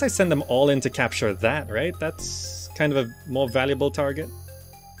 I guess I send them all in to capture that, right? That's kind of a more valuable target.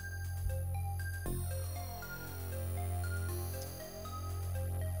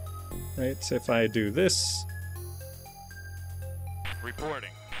 Right, so if I do this, Reporting.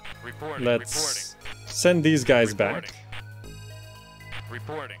 Reporting. let's send these guys back.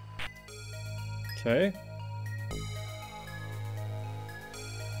 Reporting. Okay.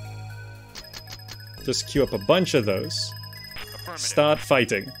 Just queue up a bunch of those. Affirmative. Start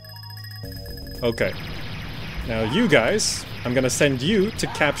fighting. Okay. Now you guys, I'm gonna send you to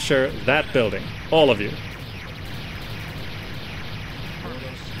capture that building. All of you.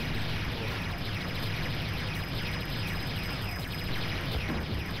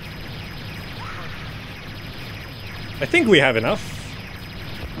 I think we have enough.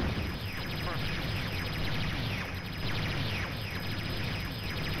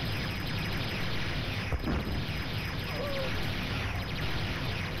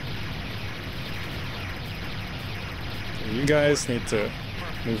 So you guys need to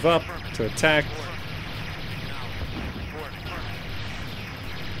move up to attack.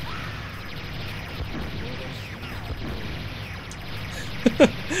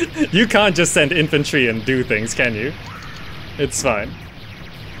 You can't just send infantry and do things, can you? It's fine.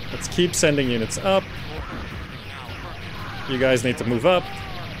 Let's keep sending units up. You guys need to move up.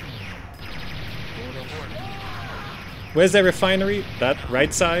 Where's their refinery? That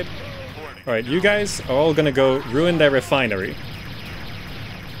right side? Alright, you guys are all gonna go ruin their refinery.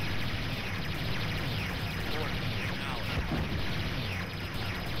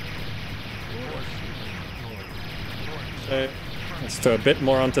 Okay, let's throw a bit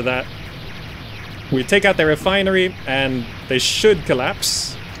more onto that. We take out their refinery and they should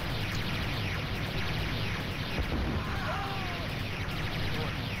collapse.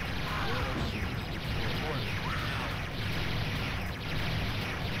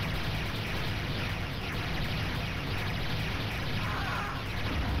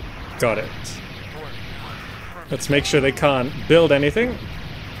 Got it. Let's make sure they can't build anything.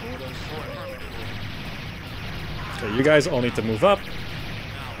 Okay, you guys all need to move up.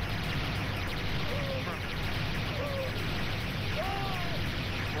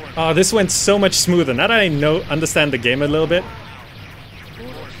 Oh, this went so much smoother. Now that I understand the game a little bit.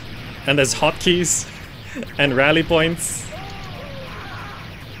 And there's hotkeys and rally points.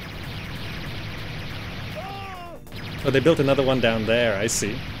 Oh, they built another one down there, I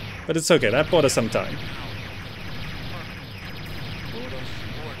see. But it's okay, that bought us some time.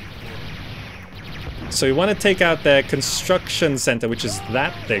 So we want to take out their construction center, which is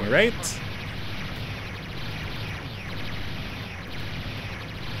that thing, right?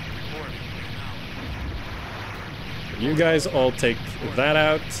 You guys all take that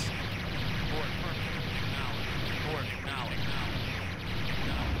out.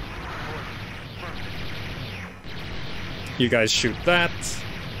 You guys shoot that.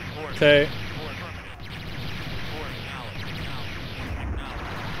 Okay.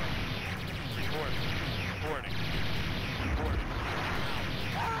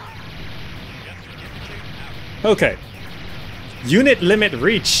 Okay. Unit limit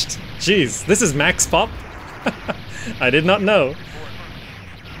reached. Jeez, this is max pop? I did not know.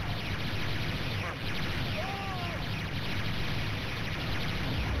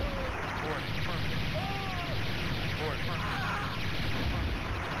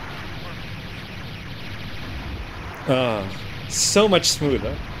 So much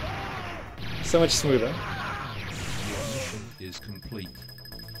smoother. So much smoother. Your mission is complete.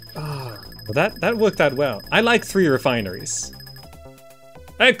 Well, that worked out well. I like 3 refineries.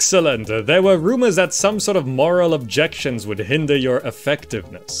 Excellent! There were rumors that some sort of moral objections would hinder your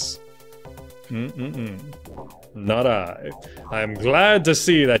effectiveness. Not I. I'm glad to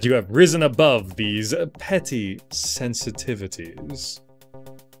see that you have risen above these petty sensitivities.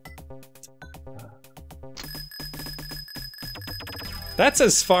 That's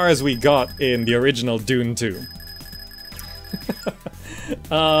as far as we got in the original Dune 2.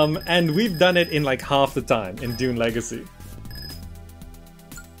 And we've done it in like half the time in Dune Legacy.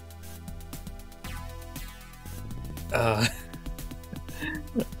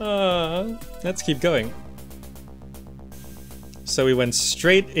 Let's keep going. So we went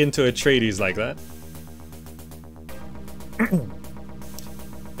straight into Atreides like that.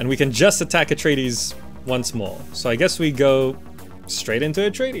 And we can just attack Atreides once more. So I guess we go straight into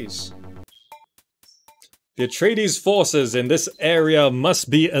Atreides. The Atreides forces in this area must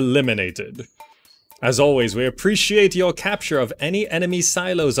be eliminated. As always, we appreciate your capture of any enemy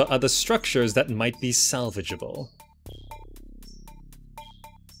silos or other structures that might be salvageable.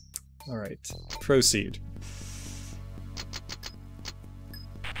 Alright, proceed.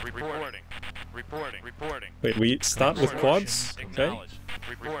 Reporting. Wait, we start with quads? Okay.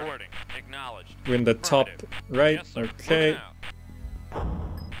 Reporting. Acknowledged. We're in the top right, Yes, sir. okay. Moving out.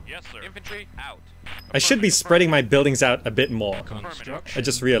 Yes, sir. Infantry out. I should be spreading my buildings out a bit more. Construction I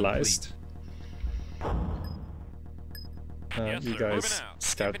just realized. Yes, You sir. guys Moving out.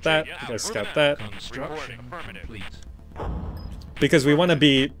 scout Infantry, that, yes, you guys moving scout out. that. Construction Affirmative. complete. Because we want to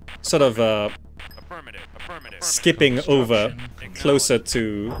be sort of Affirmative. skipping over Construction closer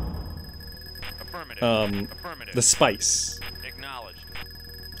to Affirmative. the spice. Acknowledged.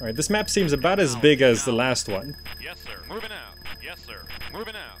 Alright, this map seems about as big as the last one. Yes, sir. Moving out. Yes, sir.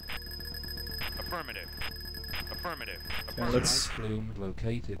 Moving out. Affirmative. Okay, let's... Light bloom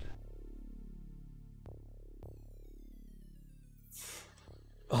located.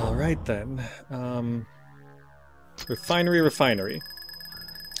 Alright then. Refinery.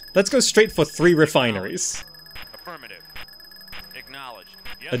 Let's go straight for 3 refineries. Affirmative. Acknowledged.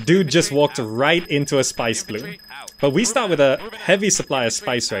 Yes, A sir. dude just Infantry walked out. right into a spice bloom. Infantry out. But we start with a Moving out. heavy supply of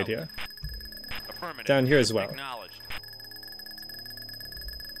Infantry spice right out. here. Affirmative. Down here as well. Acknowledged.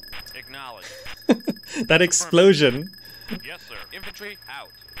 That explosion Yes, sir. Infantry out.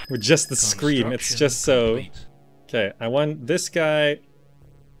 With just the scream, it's just so... Complete. Okay, I want this guy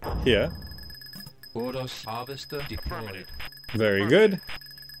here. Orders harvester deployed. Very good.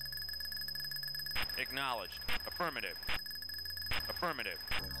 Acknowledged. Affirmative. Affirmative.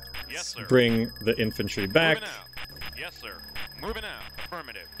 Yes, sir. Bring the infantry back. Moving out. Yes, sir. Moving out.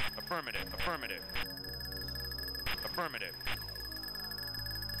 Affirmative. Affirmative. Affirmative. Affirmative.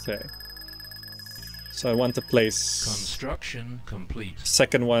 Okay. So I want to place Construction complete.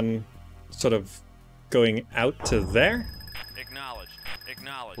 second one sort of going out to there. Acknowledged.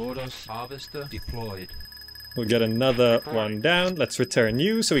 Acknowledged. Orders harvester deployed. We'll get another one down. Let's return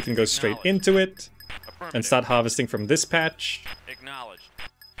you so we can go straight into it Affirmative. and start harvesting from this patch. Acknowledged.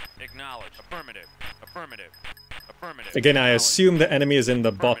 Acknowledged. Affirmative. Affirmative. Affirmative. Again, I Acknowledged. assume the enemy is in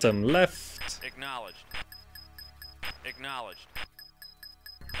the bottom left. Acknowledged. Acknowledged.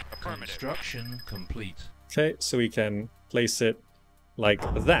 Affirmative. Construction complete. Okay, so we can place it like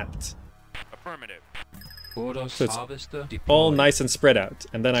that. Affirmative. Orders So it's harvester deployed. All nice and spread out.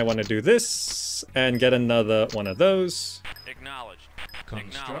 And then I want to do this and get another one of those Acknowledged.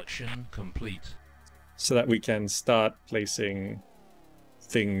 Construction complete. so that we can start placing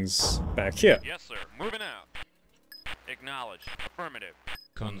things back here. Yes, sir. Moving out. Acknowledged. Affirmative.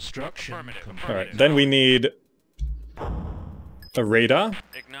 Construction Affirmative. complete. Alright, then we need a radar.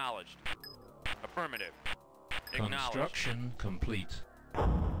 Acknowledged. Affirmative. Acknowledged. Construction complete.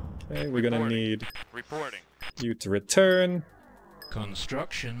 Okay, we're gonna need Reporting. you to return.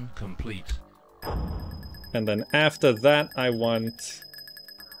 Construction complete. And then after that, I want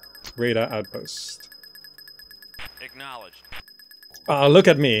radar outpost. Acknowledged. Oh, look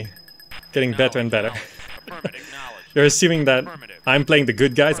at me. Getting better and better. Affirmative. Acknowledged. You're assuming that Affirmative. I'm playing the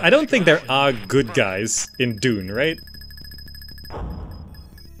good guys? I don't think there are good guys in Dune, right?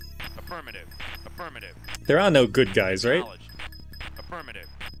 Affirmative. Affirmative. There are no good guys, right? Acknowledged. Affirmative.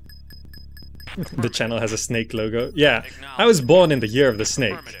 The channel has a snake logo. Yeah, I was born in the year of the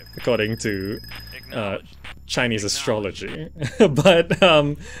snake, according to Acknowledged. Chinese astrology. But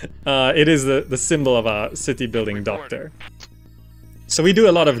it is the symbol of our city building doctor. So we do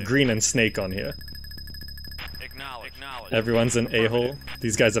a lot of green and snake on here. Acknowledged. Acknowledged. Everyone's an a-hole.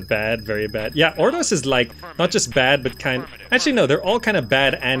 These guys are bad, very bad. Yeah, Ordos is like, not just bad, but kind... Actually, no, they're all kind of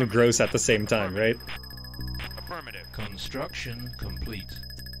bad and gross at the same time, right? Affirmative. Construction complete.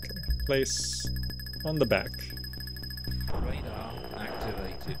 Place on the back. Radar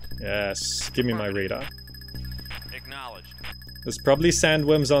activated. Yes, give me my radar. Acknowledged. There's probably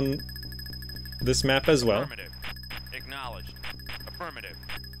sandworms on this map as well. Affirmative. Acknowledged. Affirmative.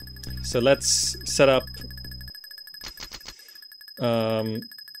 So let's set up... Oh,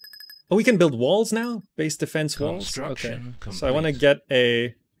 we can build walls now? Base defense walls? Okay. Construction So I want to complete. get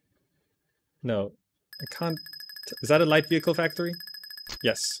a... No, I can't... Is that a light vehicle factory?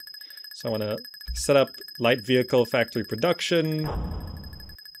 Yes. So I want to set up light vehicle factory production.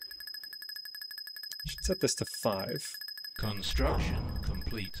 Should set this to 5. Construction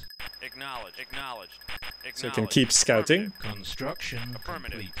complete. Acknowledged. Acknowledged. So we can keep scouting. Construction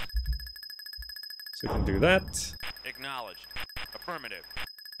Affirmative. complete. So we can do that. Acknowledged. Affirmative.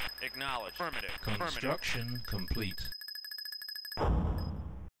 Acknowledged. Affirmative. Affirmative. Construction complete.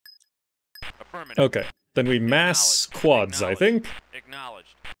 Affirmative. Okay. Then we mass quads, I think.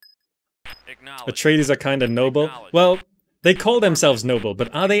 Acknowledged. Acknowledged. Atreides are kind of noble. Well, they call themselves noble,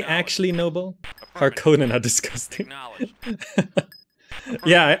 but are they actually noble? Harkonnen are disgusting. Acknowledged.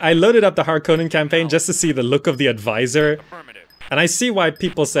 Yeah, I loaded up the Harkonnen campaign just to see the look of the advisor, Affirmative. and I see why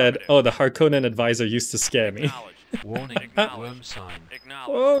people said, oh, the Harkonnen advisor used to scare me. Acknowledged. Warning, worm sign. Acknowledged.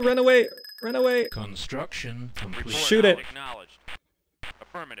 Oh, run away! Run away! Construction complete. Report. Shoot it. Acknowledged.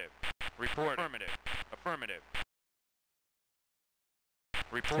 Affirmative. Report. Affirmative. Affirmative.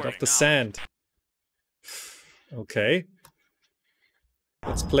 Report. Get off the sand. Okay.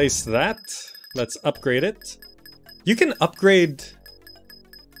 Let's place that. Let's upgrade it. You can upgrade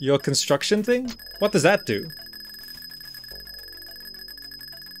your construction thing? What does that do?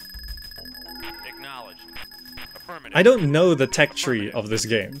 Acknowledged. Affirmative. I don't know the tech tree of this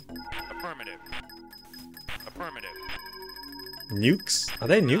game. Affirmative. Affirmative. Nukes? Are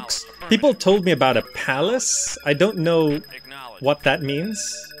they nukes? People told me about a palace. I don't know Acknowledged. what that means.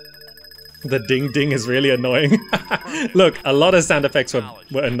 The ding ding is really annoying. Look, a lot of sound effects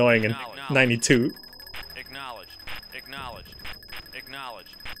were annoying in 92. Acknowledged. Acknowledged.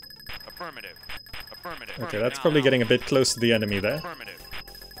 Acknowledged. Affirmative. Affirmative. Okay, that's probably getting a bit close to the enemy there. Affirmative.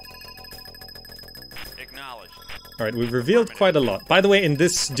 Acknowledged. Alright, we've revealed quite a lot. By the way, in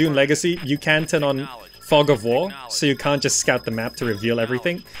this Dune Legacy, you can turn on Fog of War, so you can't just scout the map to reveal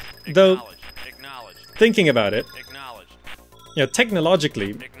everything. Though, Acknowledged. Acknowledged. thinking about it, Acknowledged. Yeah,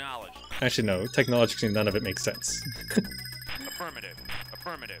 technologically... Acknowledged. Actually, no. Technologically, none of it makes sense. Affirmative.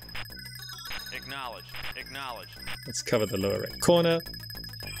 Affirmative. Acknowledged. Acknowledged. Let's cover the lower right corner.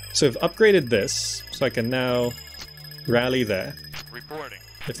 So we've upgraded this, so I can now rally there. Reporting.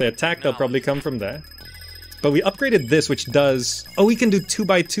 If they attack, they'll probably come from there. But we upgraded this, which does... Oh, we can do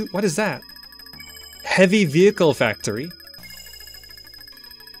 2x2. What is that? Heavy vehicle factory.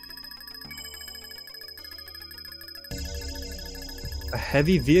 A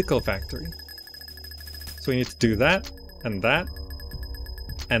heavy vehicle factory. So we need to do that, and that,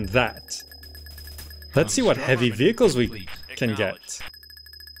 and that. Let's see what heavy vehicles we can get.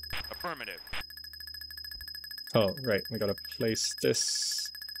 Affirmative. Oh, right, we gotta place this.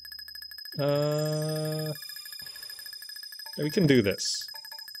 Yeah, we can do this.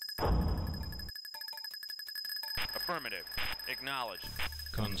 Affirmative. Acknowledged.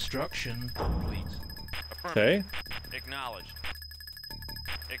 Construction complete. Okay. Acknowledged.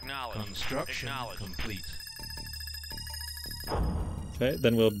 Acknowledged. Construction Acknowledged. complete. Okay,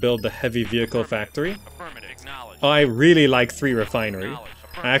 then we'll build the heavy vehicle factory. Affirmative. Acknowledged. Oh, I really like 3 refinery. Acknowledged.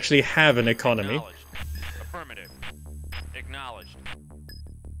 I actually have an economy. Acknowledged. Affirmative. Acknowledged.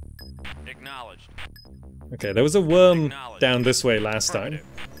 Acknowledged. Okay, there was a worm down this way last time.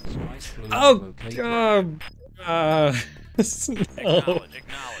 Spice fluid Oh, located. God! No. Acknowledged.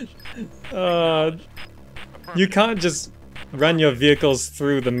 Acknowledged. You can't just run your vehicles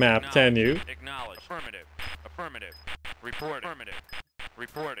through the map, can you? Acknowledged. Affirmative. Affirmative. Reporting. Affirmative.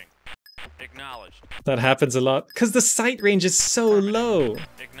 Reporting. Acknowledged. That happens a lot. Because the sight range is so low.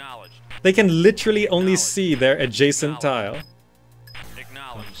 Acknowledged. They can literally only see their adjacent tile.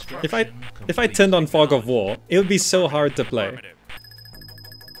 Acknowledged. If I turned on Fog of War, it would be so hard to play. Affirmative.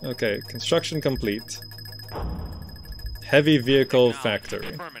 Okay, construction complete. Heavy vehicle factory.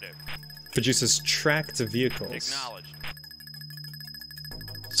 Affirmative. Produces tracked vehicles. Acknowledged.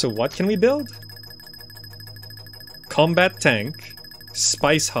 So what can we build? Combat tank.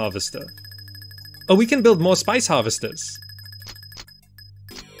 Spice harvester. Oh, we can build more spice harvesters.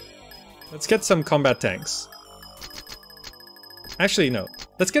 Let's get some combat tanks. Actually, no.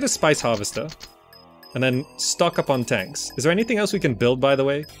 Let's get a spice harvester. And then stock up on tanks. Is there anything else we can build, by the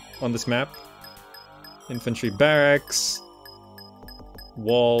way, on this map? Infantry barracks.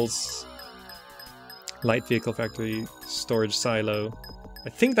 Walls. Light vehicle factory. Storage silo. I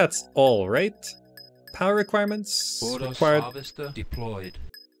think that's all, right? Power requirements Boros required. harvester deployed.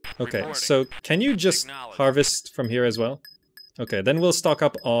 Okay, Reporting. so can you just Acknowledged. harvest from here as well? Okay, then we'll stock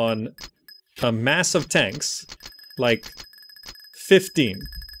up on a mass of tanks, like 15,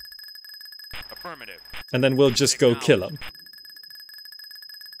 Affirmative. and then we'll just go kill them.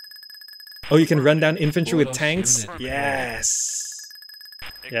 Oh, you can run down infantry with Boros tanks? unit. Yes!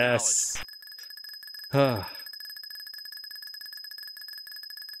 Acknowledged. Yes. Ah.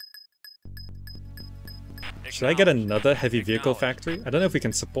 Should I get Acknowledged. another heavy vehicle Acknowledged. factory? I don't know if we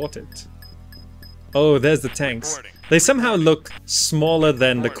can support it. Oh, there's the tanks. Reporting. They somehow look smaller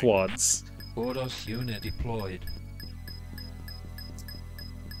than the quads. Boros unit deployed.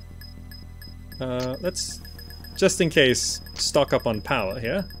 Let's, just in case, stock up on power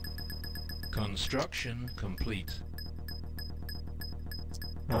here. Construction complete.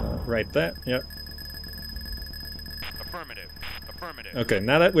 Right there, yep. Affirmative. Affirmative. Okay,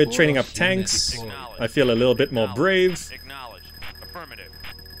 now that we're training up Boros tanks, unit deployed. I feel a little bit more brave. Acknowledged. Affirmative.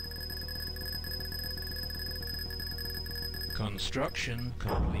 Construction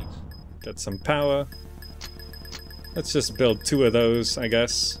complete. Get some power. Let's just build 2 of those, I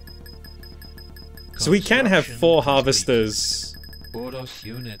guess. So we can have Construction 4 complete. harvesters. Boros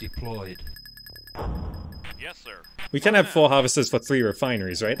unit deployed. Yes, sir. We can have 4 harvesters for 3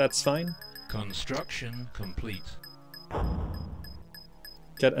 refineries, right? That's fine. Construction complete.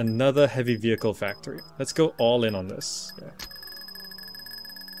 Get another heavy vehicle factory. Let's go all in on this. Yeah.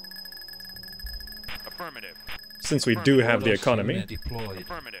 Affirmative. Since we do have the Boros economy. unit deployed.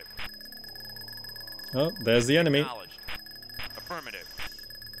 Affirmative. Oh, there's the enemy. Acknowledged. Affirmative.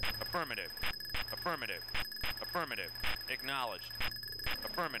 Affirmative. Affirmative. Affirmative. Acknowledged.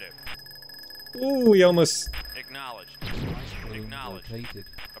 Affirmative. Ooh, we almost Acknowledged. Spice fluid Acknowledged. located.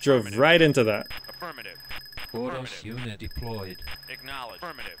 drove Affirmative. right into that. Affirmative. Boros Affirmative. unit deployed. Acknowledged.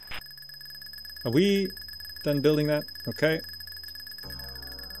 Affirmative. Are we done building that? Okay.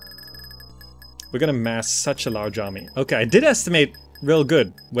 We're gonna mass such a large army. Okay, I did estimate real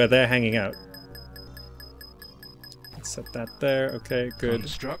good where they're hanging out. Let's set that there. Okay, good.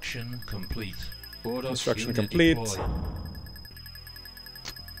 Construction complete. Boros Construction unit complete. deployed.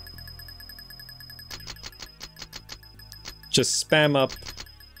 Just spam up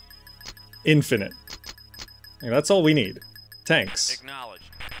infinite. And that's all we need. tanks. Acknowledged.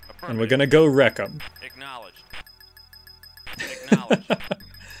 And we're gonna go wreck them. Acknowledged. Acknowledged.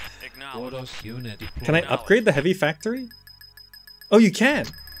 Acknowledged. Orders unit deployed. Can I upgrade the heavy factory? Oh, you can!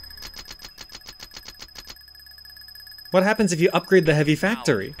 What happens if you upgrade the heavy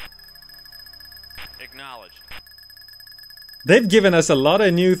factory? Acknowledged. They've given us a lot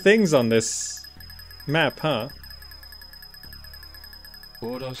of new things on this map, huh?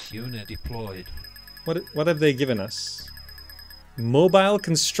 Orders unit deployed. What have they given us? Mobile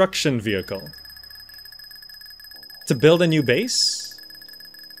construction vehicle. To build a new base?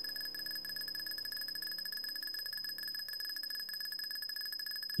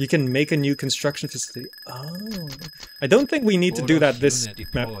 You can make a new construction facility. Oh. I don't think we need to do that this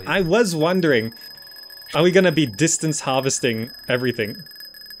map. I was wondering, are we gonna be distance harvesting everything?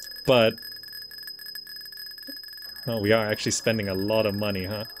 But... oh, we are actually spending a lot of money,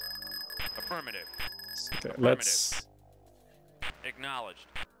 huh? Affirmative. Okay, let's... Acknowledged.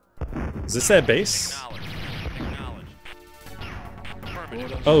 Is this their base? Acknowledged. Acknowledged.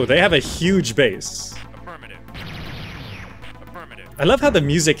 Affirmative. Oh, they have a huge base. Affirmative. Affirmative. I love how the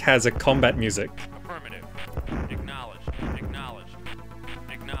music has a combat music. Affirmative. Acknowledged. Acknowledged.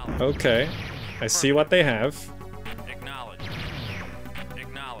 Acknowledged. Okay, I see what they have. Acknowledged.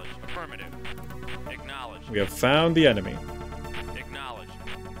 Acknowledged. Affirmative. Acknowledged. We have found the enemy. Acknowledged.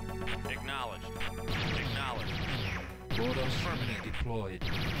 Acknowledged. Acknowledged. Orders unit deployed.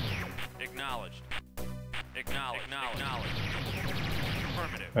 Acknowledged. Acknowledged. Acknowledged.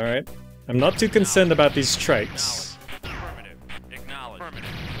 Affirmative. Alright. I'm not too concerned about these strikes. Affirmative. Acknowledged.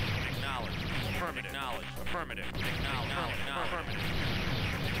 Affirmative. Acknowledged. Affirmative. Acknowledged. Affirmative.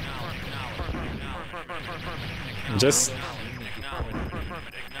 I'm just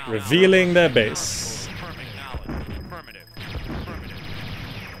revealing their base.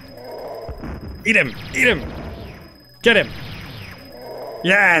 Eat him! Eat him! Get him!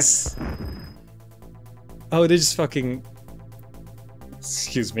 Yes! Oh, they just fucking...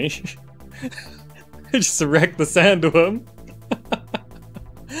 excuse me. They just wrecked the sandworm.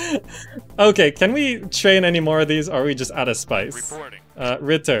 Okay, can we train any more of these, or are we just out of spice?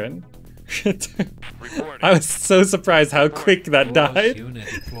 Return. I was so surprised how quick that Orders died. unit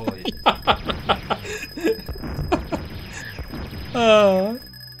deployed. Oh,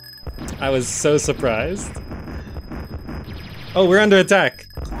 I was so surprised. Oh, we're under attack.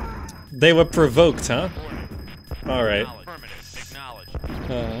 They were provoked, huh? Alright.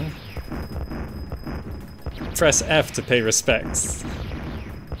 Press F to pay respects.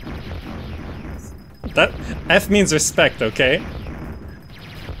 That F means respect, okay?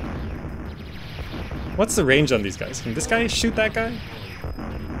 What's the range on these guys? Can this guy shoot that guy?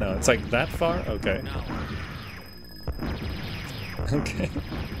 No, it's like that far? Okay. Okay.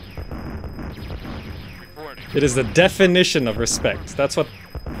 It is the definition of respect. That's what...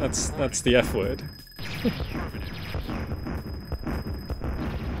 That's the F word.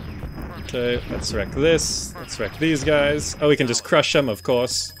 Okay, let's wreck this. Let's wreck these guys. Oh, we can just crush them, of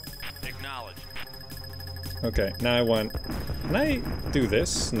course. Okay, now I want... Can I do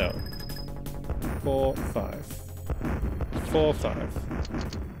this? No. 4, 5. 4, 5.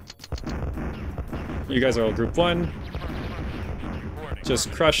 You guys are all group 1.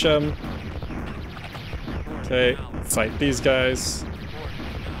 Just crush them. Okay, fight these guys.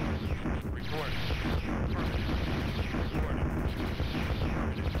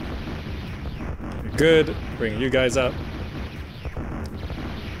 Good. Bring you guys up.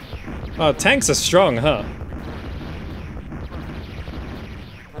 Oh, tanks are strong, huh?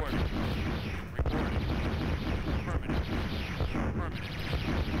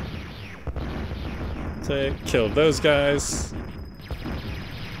 Okay, killed those guys.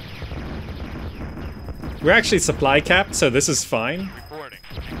 We're actually supply capped, so this is fine.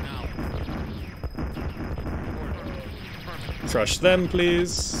 Crush them,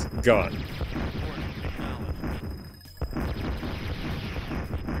 please. Gone.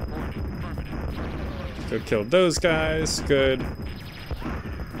 Go kill those guys. Good.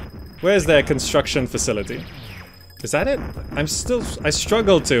 Where's their construction facility? Is that it? I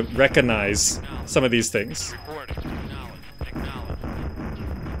struggle to recognize some of these things.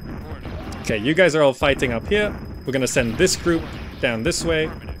 Okay, you guys are all fighting up here. We're gonna send this group down this way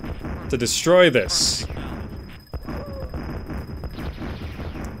to destroy this.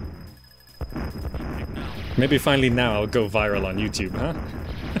 Maybe finally now I'll go viral on YouTube, huh?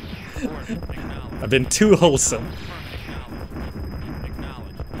 I've been too wholesome.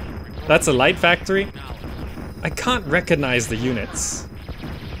 That's a light factory? I can't recognize the units.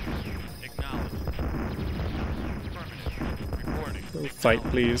 Go fight,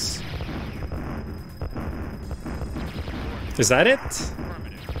 please. Is that it?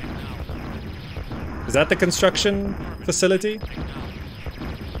 Affirmative. Acknowledged. Is that the construction facility? Acknowledged.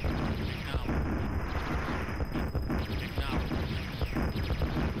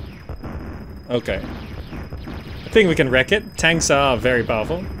 Okay. I think we can wreck it. Tanks are very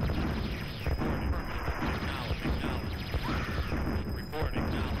powerful.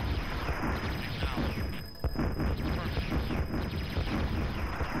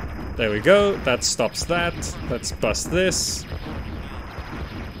 There we go. That stops that. Let's bust this.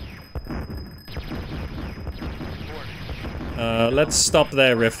 Let's stop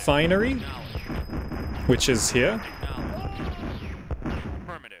their refinery, which is here.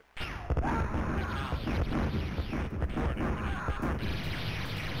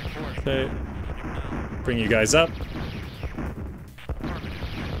 Okay. Bring you guys up.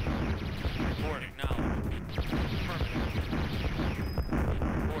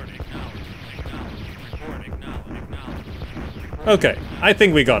 Okay, I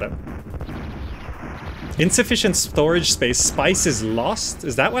think we got him. Insufficient storage space. Spice is lost?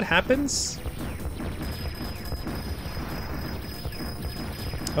 Is that what happens?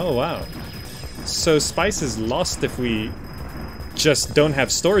 Oh, wow. So Spice is lost if we just don't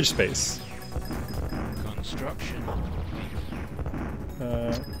have storage space. Construction.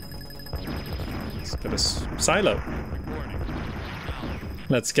 Let's get a silo.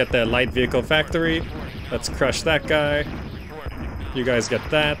 Let's get their light vehicle factory. Let's crush that guy. You guys get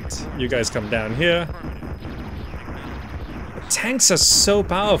that. You guys come down here. The tanks are so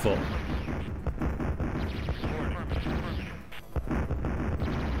powerful.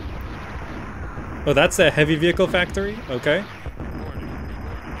 Oh, that's their heavy vehicle factory? Okay.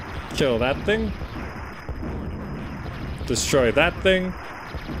 Kill that thing. Destroy that thing.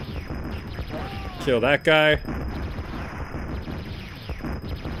 Kill that guy.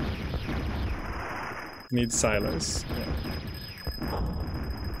 Need silos. Yeah.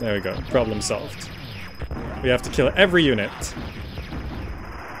 There we go. Problem solved. We have to kill every unit.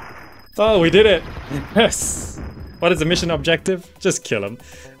 Oh, we did it! Yes! What is the mission objective? Just kill him.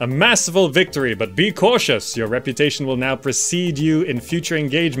 A masterful victory, but be cautious. Your reputation will now precede you in future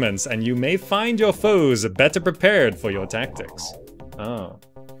engagements, and you may find your foes better prepared for your tactics. Oh.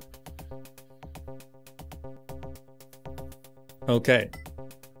 Okay.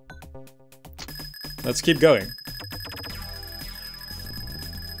 Let's keep going.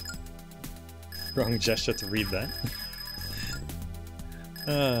 Wrong gesture to read that.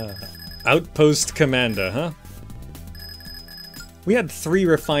 Outpost Commander, huh? We had 3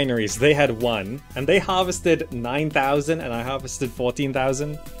 refineries, they had 1, and they harvested 9,000 and I harvested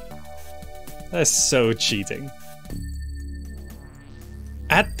 14,000. That's so cheating.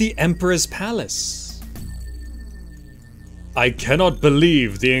 At the Emperor's Palace. I cannot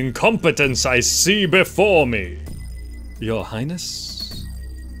believe the incompetence I see before me. Your Highness?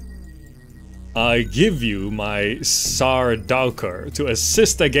 I give you my Sar Daukar to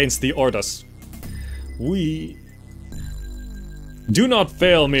assist against the Ordos. Do not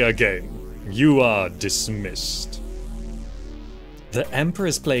fail me again. You are dismissed. The Emperor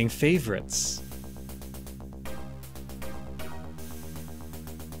is playing favorites.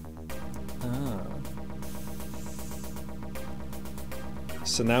 Ah.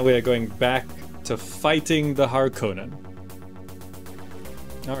 So now we are going back to fighting the Harkonnen.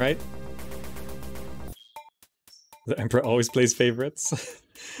 Alright. The Emperor always plays favorites.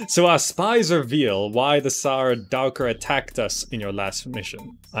 So our spies reveal why the Sar Daukar attacked us in your last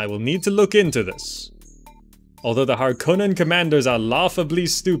mission. I will need to look into this. Although the Harkonnen commanders are laughably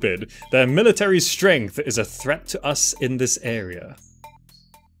stupid, their military strength is a threat to us in this area.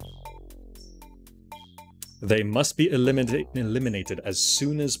 They must be eliminated as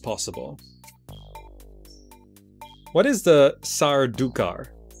soon as possible. What is the Sar Daukar?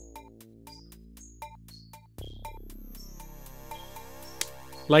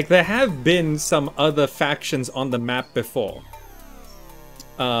 Like, there have been some other factions on the map before.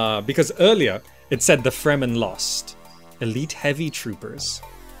 Because earlier, it said the Fremen lost. Elite heavy troopers.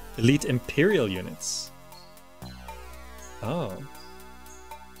 Elite Imperial units. Oh.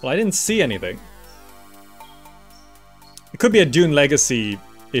 Well, I didn't see anything. It could be a Dune Legacy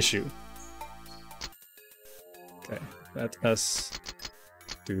issue. Okay, let us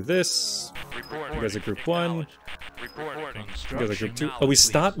do this. You guys are group 1. You guys are group 2. Oh, we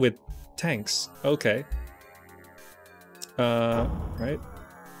start with tanks. Okay. Right.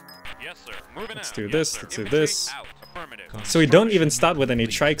 Yes, sir. Moving Let's out. do Yes, this. sir. Let's do Infantry this. out. Affirmative. So we don't even start with any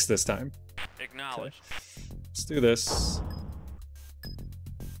trikes this time. Acknowledged. Let's do this.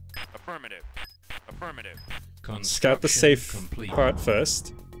 Affirmative. Affirmative. Scout the safe part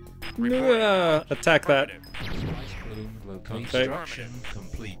first. Attack that. Affirmative. Construction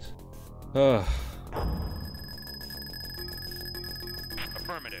complete. Ugh.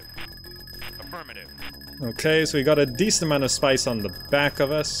 Affirmative. Affirmative. Okay, so we got a decent amount of spice on the back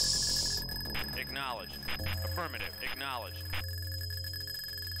of us. Acknowledged. Affirmative. Acknowledged.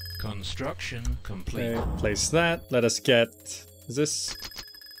 Construction complete. Okay, place that. Let us get... Is this...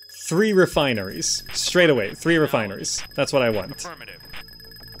 3 refineries. Straight away, 3 refineries. That's what I want. Affirmative.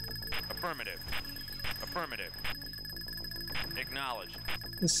 Affirmative. Affirmative. Acknowledged.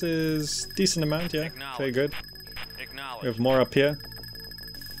 This is decent amount, yeah. Okay, good. We Acknowledged. have more up here.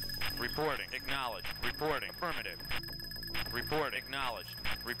 Reporting. Acknowledged. Reporting. Affirmative. Report. Acknowledged.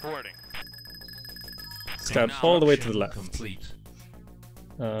 Reporting. Scout all the way to the left. Complete.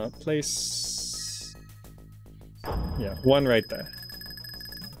 Place... Yeah, 1 right there.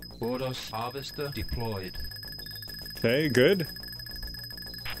 Boros harvester deployed. Okay, good.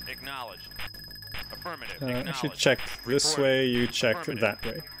 Acknowledged. Affirmative. I Acknowledged. should check this Reporting. way, you check Affirmative. that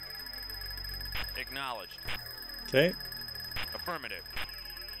way. Acknowledged. Okay, Affirmative.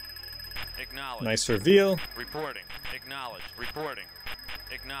 Acknowledged. nice reveal. Reporting. Acknowledged. Reporting.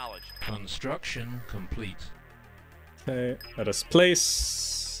 Acknowledged. Construction complete. Okay, let us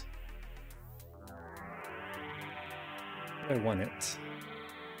place... I want it.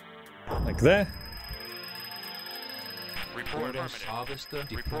 Like there. Report. Boros Affirmative. harvester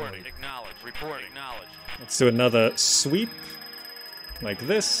Reporting. deployed. Acknowledged. Reporting. Acknowledged. Let's do another sweep. Like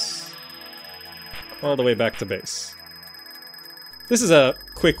this. All the way back to base. This is a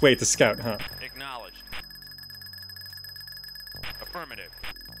quick way to scout, huh? Acknowledged. Affirmative.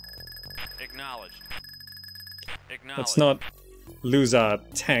 Acknowledged. Acknowledged. Let's not lose our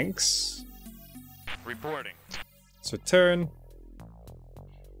tanks. Reporting. Let's return.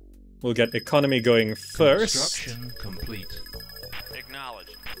 We'll get economy going first. Construction complete.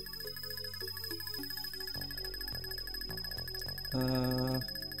 Acknowledged.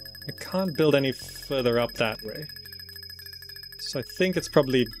 I can't build any further up that way. So I think it's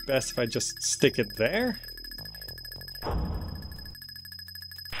probably best if I just stick it there.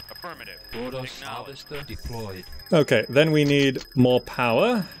 Affirmative. Boros Acknowledged. harvester deployed. Okay, then we need more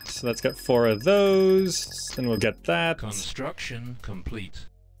power. So let's get 4 of those. Then we'll get that. Construction complete.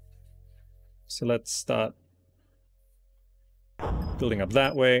 So let's start building up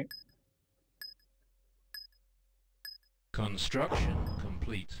that way. Construction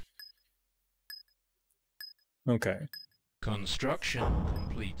complete. Okay. Construction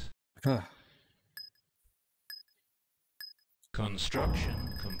complete. Ah, Construction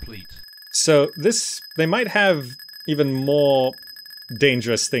complete. so this, they might have even more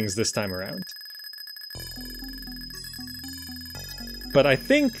dangerous things this time around. But I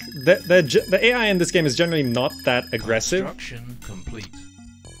think that the AI in this game is generally not that aggressive, Construction complete.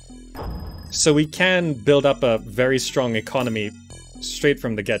 so we can build up a very strong economy straight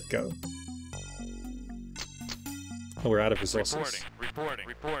from the get-go. Oh, we're out of resources. Reporting. Reporting.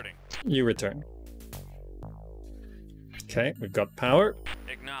 Reporting. You return. Okay, we've got power.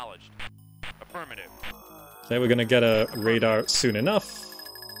 Acknowledged. Affirmative. Okay, we're gonna get a radar soon enough.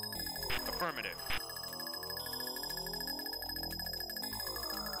 Affirmative.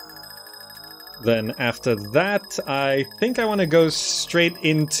 Then after that, I think I want to go straight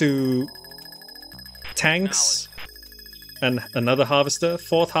into tanks and another harvester.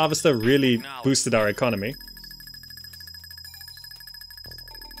 4th harvester really boosted our economy.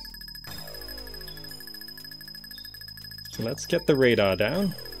 So let's get the radar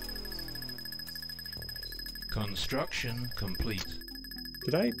down. Construction complete.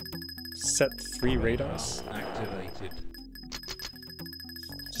 Did I set 3 radars? Activated.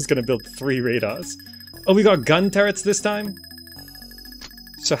 Just gonna build 3 radars. Oh, we got gun turrets this time?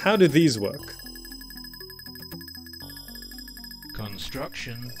 So how do these work?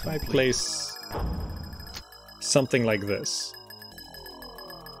 Construction If I complete. place something like this.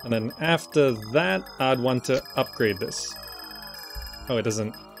 And then after that, I'd want to upgrade this. Oh, it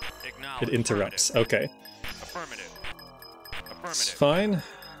doesn't. Acknowledged. It interrupts. Okay. Affirmative. It's Affirmative. fine.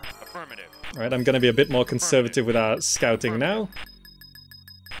 Affirmative. Alright, I'm gonna be a bit more conservative with our scouting now.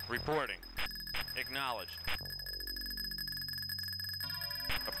 Reporting. Acknowledged.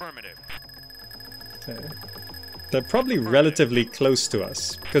 Affirmative. Okay. They're probably relatively close to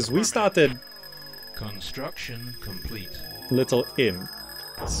us, because we started Construction complete. a little in.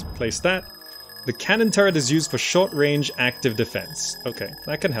 Let's place that. The cannon turret is used for short-range active defense. Okay,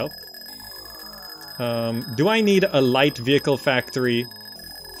 that can help. Do I need a light vehicle factory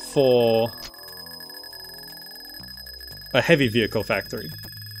for a heavy vehicle factory?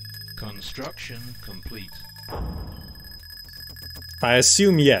 Construction complete. I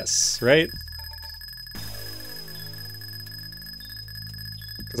assume yes, right?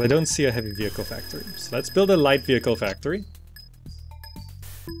 I don't see a heavy vehicle factory. So let's build a light vehicle factory.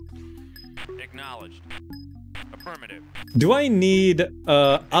 Acknowledged. Affirmative. Do I need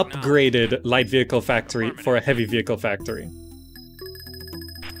a upgraded light vehicle factory for a heavy vehicle factory?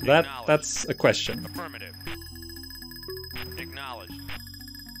 That's a question. Affirmative. Acknowledged.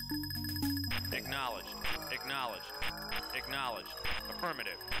 Acknowledged. Acknowledged. Acknowledged.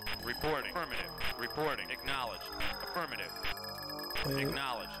 Affirmative. Reporting. Affirmative. Reporting. Acknowledged. Affirmative.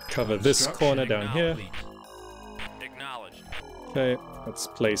 Acknowledged. Cover this corner down here. Acknowledged. Okay, let's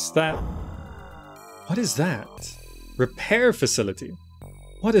place that. What is that? Repair facility.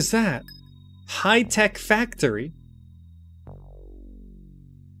 What is that? High-tech factory?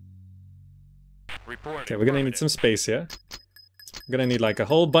 Reporting. Okay, we're gonna need some space here. We're gonna need like a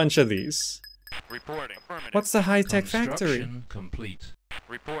whole bunch of these. Reporting. Affirmative. What's the high-tech factory? Construction complete.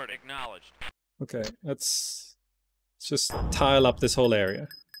 Report acknowledged. Okay, let's just tile up this whole area.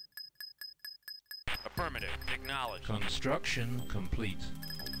 Affirmative. Acknowledged. Construction complete.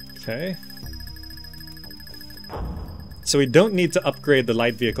 Okay. So we don't need to upgrade the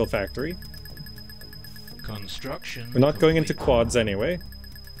light vehicle factory. Construction We're not going into complete. quads anyway.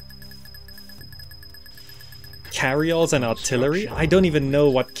 Carryalls and artillery? I don't even know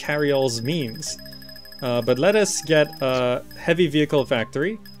what carryalls means. But let us get a heavy vehicle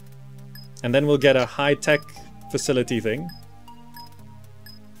factory. And then we'll get a high-tech facility thing.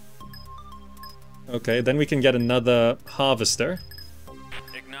 Okay, then we can get another harvester.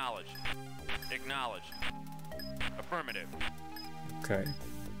 Acknowledged. Acknowledged. Affirmative. Okay.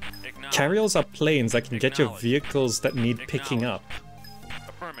 Acknowledged. Carryalls are planes that can get your Acknowledged. vehicles that need picking up.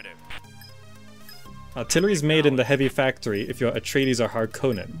 Affirmative. Artillery is made in the heavy factory if your Atreides are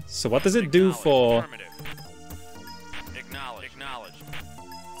Harkonnen. So what does it do Acknowledged. for Affirmative. Acknowledged. Acknowledged.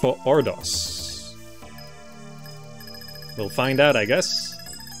 Ordos? We'll find out, I guess.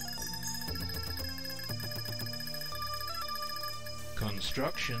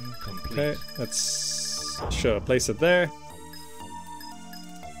 Construction complete. Okay, let's sure place it there.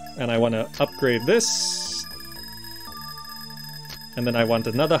 And I want to upgrade this. And then I want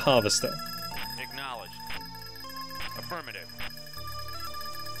another harvester. Acknowledged. Affirmative.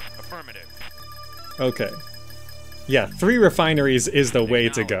 Affirmative. Okay. Yeah, 3 refineries is the way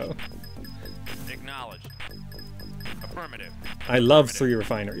to go. Acknowledged. Affirmative. I love 3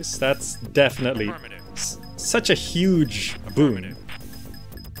 refineries. That's definitely Affirmative. such a huge boon.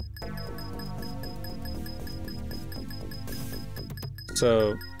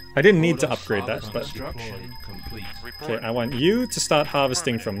 So, I didn't need to upgrade that, but... Construction complete. Okay, I want you to start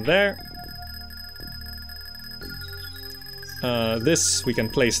harvesting from there. This, we can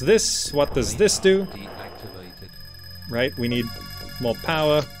place this. What does this do? Deactivated. Right, we need more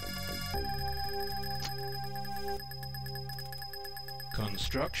power.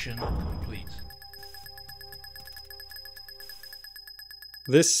 Construction complete.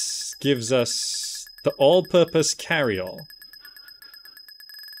 This gives us the all-purpose carryall.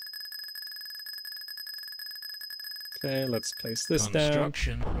 Okay, let's place this down.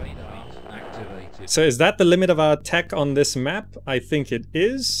 Construction radar activated. So is that the limit of our tech on this map? I think it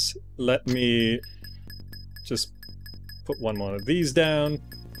is. Let me just put one more of these down.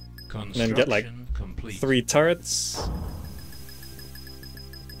 And then get like complete. 3 turrets.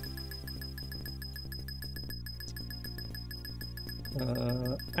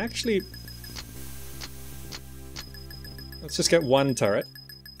 Actually, let's just get 1 turret.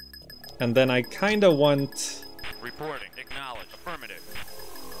 And then I kind of want Reporting. Acknowledged. Affirmative.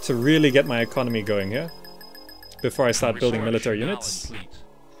 to really get my economy going here before I start building military units. Complete.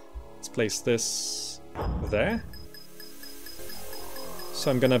 Let's place this there. So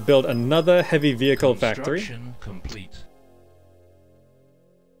I'm gonna build another heavy vehicle factory. Construction complete.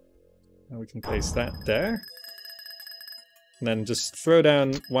 And we can place that there. And then just throw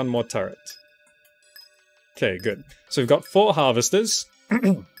down 1 more turret. Okay, good. So we've got 4 harvesters.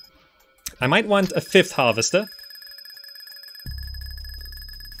 I might want a 5th harvester.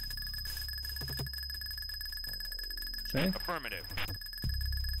 Okay. Affirmative.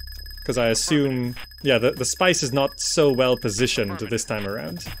 Because I assume, yeah, the spice is not so well positioned this time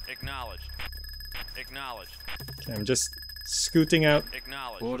around. Acknowledged. Acknowledged. Okay, I'm just scooting out.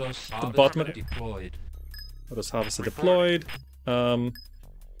 Acknowledged. Orders bottom of harvester deployed. Autos harvester deployed.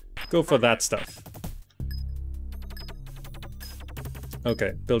 Go for that stuff.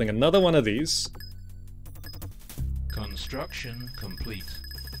 Okay, building another one of these. Construction complete.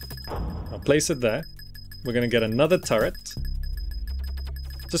 I'll place it there. We're gonna get another turret.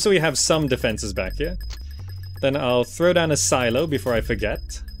 Just so we have some defenses back here. Then I'll throw down a silo before I forget.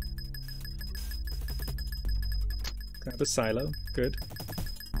 Grab a silo, good.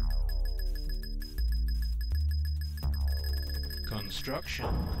 Construction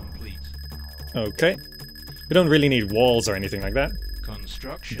complete. Okay. We don't really need walls or anything like that.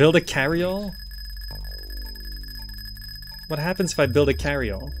 Construction. Build a carryall? What happens if I build a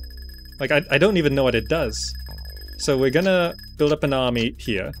carryall? Like, I don't even know what it does. So we're gonna build up an army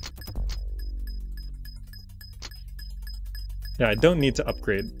here. Yeah, I don't need to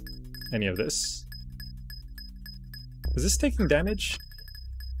upgrade any of this. Is this taking damage?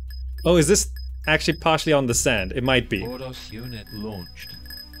 Oh, is this actually partially on the sand? It might be. Boros unit launched.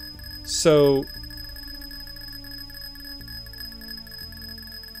 So...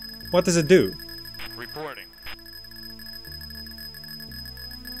 what does it do? Reporting.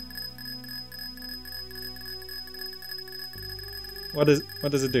 What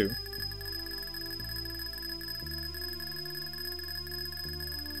does it do?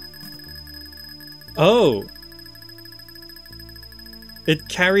 Oh! It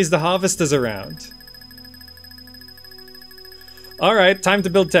carries the harvesters around. Alright, time to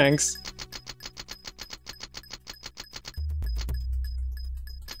build tanks.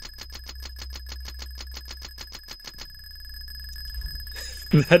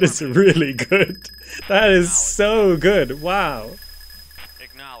 That is really good. That is so good. Wow.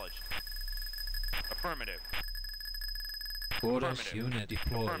 Acknowledged. Affirmative. Boros unit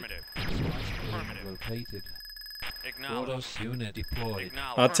deployed. Affirmative. Affirmative. Located. Acknowledged. Boros unit deployed.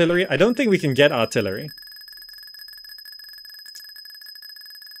 Acknowledged. Artillery? I don't think we can get artillery.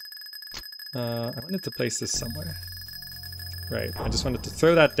 I wanted to place this somewhere. Right, I just wanted to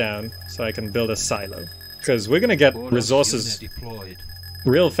throw that down so I can build a silo. Because we're gonna get Boros resources unit deployed.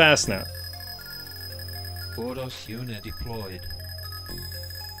 real fast now. Boros unit deployed.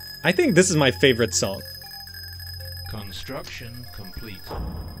 I think this is my favorite song. Construction complete.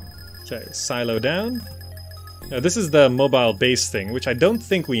 Okay, silo down. Now this is the mobile base thing, which I don't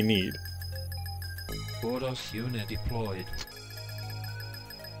think we need. Boros unit deployed.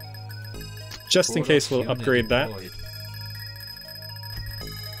 Just in case Boros we'll unit upgrade that. deployed.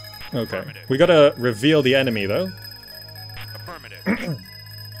 Okay. Affirmative. We gotta reveal the enemy though. Affirmative.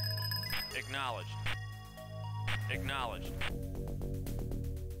 Acknowledged. Acknowledged.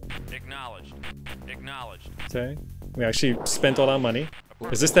 Acknowledged. Acknowledged. Okay. We actually spent all our money.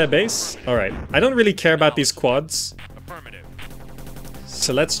 Is this their base? Alright. I don't really care about these quads. Affirmative.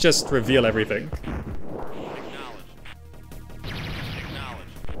 So let's just reveal everything. Acknowledged.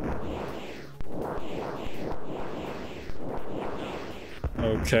 Acknowledged.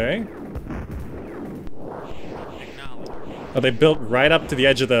 Okay. Acknowledged. Oh, they built right up to the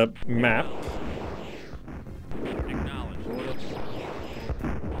edge of the map. Acknowledged. Boros.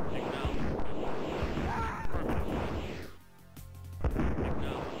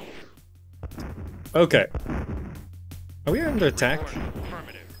 Okay. Are we under attack?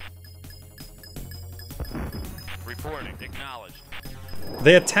 Affirmative. Reporting. Acknowledged.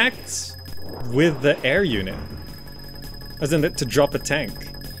 They attacked with the air unit. As in to drop a tank.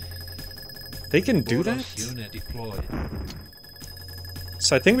 They can do that? Boros unit deployed.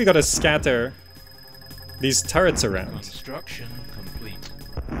 So I think we gotta scatter these turrets around. Construction complete.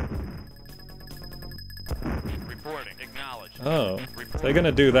 Reporting. Acknowledged. Oh, so they're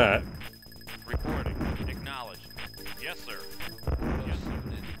gonna do that. Reporting. Acknowledged. Yes, sir. Yes, sir.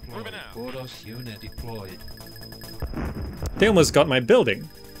 Unit deployed. Moving out. Boros unit deployed. They almost got my building.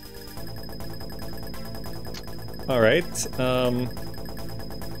 Alright,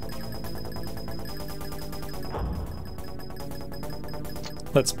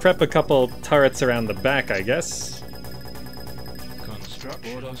 let's prep a couple turrets around the back, I guess.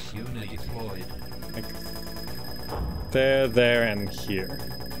 Construction. Boros unit deployed. Like there, and here.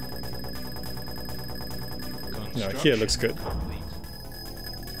 No, here looks good. Complete.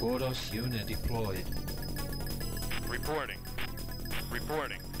 Boros unit deployed. Reporting.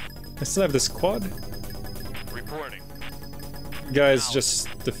 Reporting. I still have this quad. Reporting. You guys just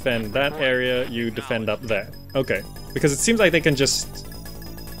defend that area, you defend up there. Okay, because it seems like they can just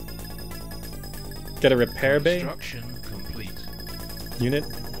get a repair bay. Construction complete. Unit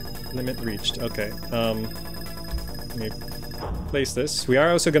limit reached. Okay, let me place this. We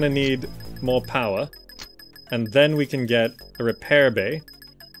are also gonna need more power. And then we can get a repair bay.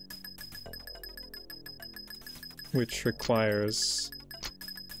 Which requires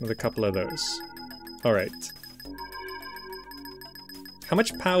another couple of those. Alright. How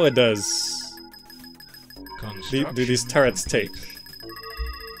much power does do these turrets take?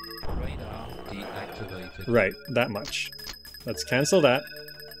 Radar deactivated. Right, that much. Let's cancel that.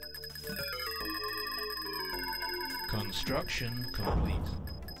 Construction complete.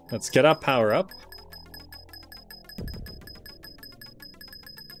 Let's get our power up.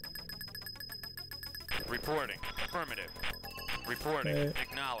 Reporting. Affirmative. Reporting. Okay.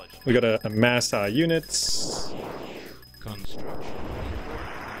 Acknowledged. We gotta amass our units. Construction.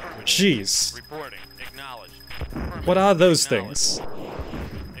 Jeez. Reporting. Acknowledged. What are those things?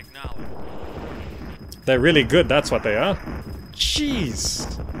 Acknowledged. They're really good, that's what they are. Jeez.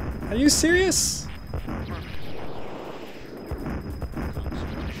 Are you serious?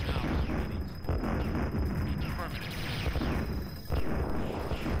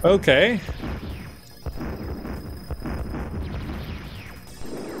 Okay.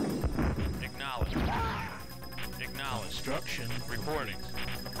 Acknowledged. Acknowledged. Construction. Reporting.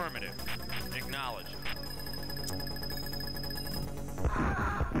 Affirmative. Acknowledged.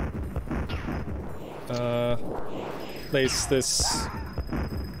 Place this.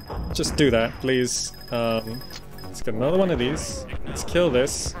 Just do that, please. Let's get another one of these. Let's kill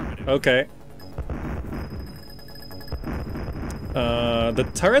this. Okay. The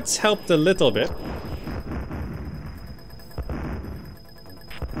turrets helped a little bit.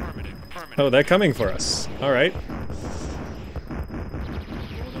 Affirmative. Affirmative. Oh, they're coming for us. All right. Orders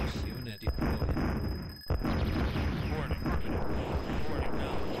unit deployed. Reporting.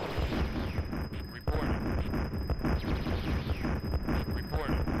 Reporting. Reporting.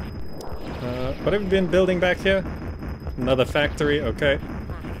 Reporting. What have we been building back here? Another factory. Okay.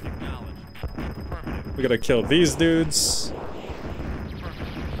 Affirmative. Acknowledged. Affirmative. We gotta kill these dudes. Reporting.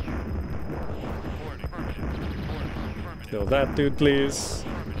 Affirmative. Kill that dude, please.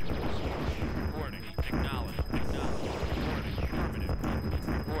 Reporting. Acknowledged. Acknowledged. Reporting. Affirmative.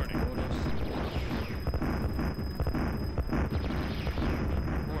 Reporting. Orders.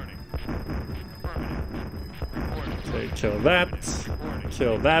 Reporting. Affirmative. Reporting. Okay, kill that.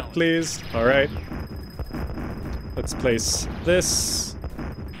 Kill that, please. All right. Let's place this.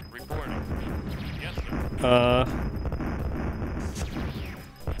 Reporting. Yes, sir.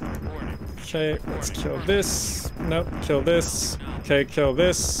 Reporting. Okay, let's kill this. Nope, kill this. Okay, kill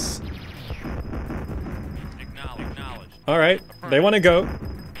this. Acknowledged. All right, they want to go.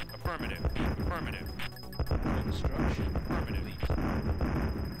 Affirmative. Affirmative. Construction. Affirmative.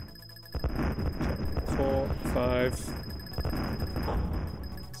 4, 5.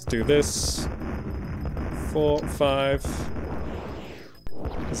 Let's do this. 4, 5.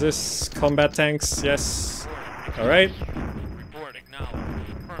 Is this combat tanks? Yes. All right, Report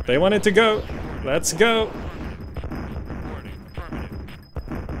acknowledged. they wanted to go. Let's go. Reporting. Affirmative.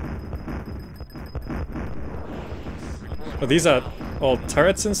 Oh, these are all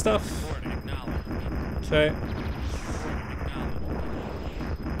turrets and stuff. Reporting acknowledged. Okay.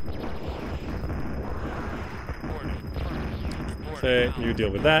 Okay, you deal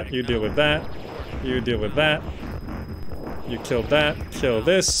with that, you deal with that, you deal with that. You killed that, kill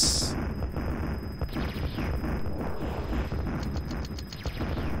this.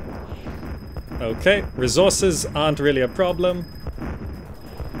 Okay, resources aren't really a problem.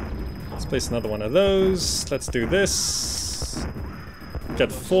 Let's place another one of those. Let's do this.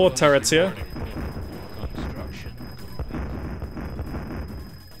 Get 4 turrets here. Construction.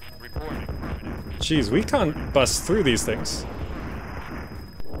 Reporting. Affirmative. Jeez, we can't bust through these things.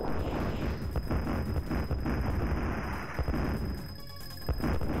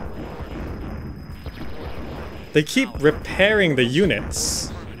 They keep repairing the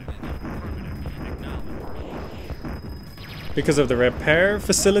units. Because of the repair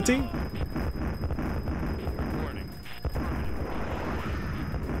facility?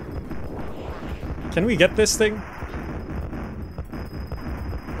 Can we get this thing?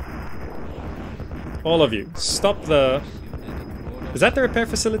 All of you, stop the... Is that the repair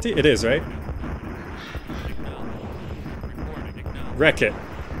facility? It is, right? Wreck it.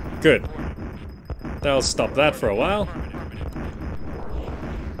 Good. That'll stop that for a while.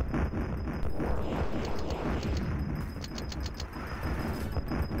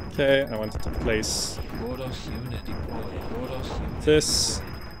 Okay, I wanted to place Orders unit deployed. Orders unit this.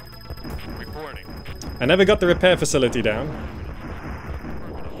 Reporting. I never got the repair facility down.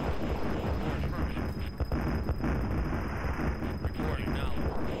 Reporting now.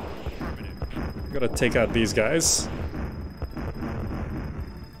 Affirmative. Gotta take out these guys.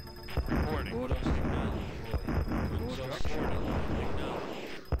 Reporting. Orders now deployed. Orders unit.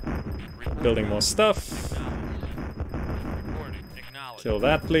 Building more stuff. Reporting. Acknowledged. Kill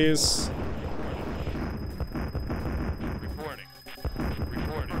that, please. Reporting.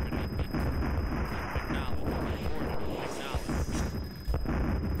 Reporting. Acknowledged. Reporting. Acknowledged.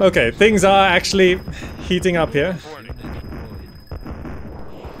 Okay, things are actually heating up here. Reporting. unit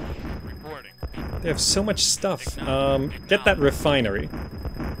deployed. Reporting. They have so much stuff. Get that refinery.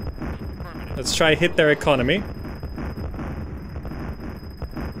 Let's try hit their economy.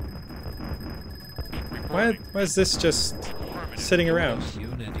 Why is this just sitting around. Orders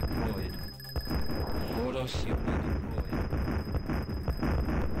unit deployed. Orders unit deployed.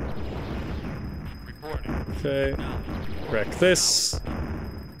 Reporting. Okay. Acknowledged. Wreck this.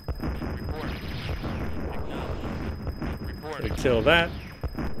 Reporting. Acknowledged. Reporting. Kill that.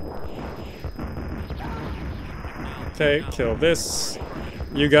 Okay, kill this.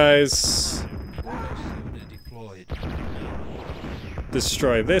 You guys Orders unit deployed.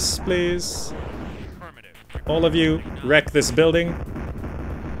 destroy this, please. Affirmative. All of you, wreck this building.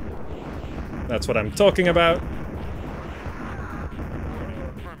 That's what I'm talking about.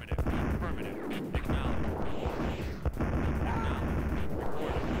 Affirmative. Affirmative. Acknowledged.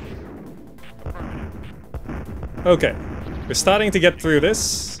 Affirmative. Okay, we're starting to get through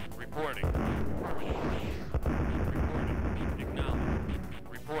this. Reporting. Affirmative. Reporting. Acknowledged.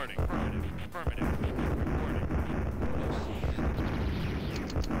 Reporting. Affirmative. Affirmative.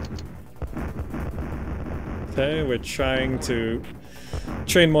 Reporting. Okay, we're trying to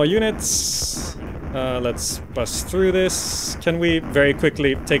train more units. Let's bust through this. Can we very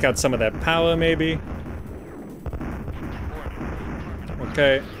quickly take out some of that power, maybe?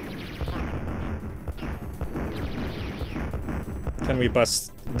 Okay. Can we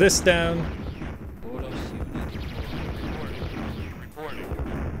bust this down? Orders unit deployed. Reporting.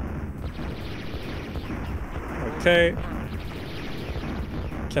 Okay.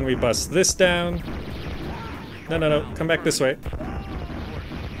 Can we bust this down? No, no, no. Come back this way.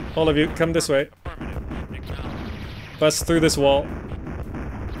 All of you, come this way. Affirmative. Acknowledged. Bust through this wall.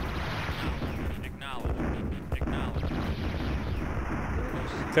 Acknowledged. Acknowledged.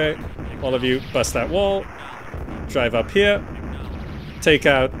 Okay. All of you, bust that wall. Drive up here. Take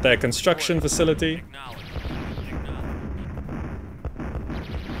out their construction facility. Acknowledged.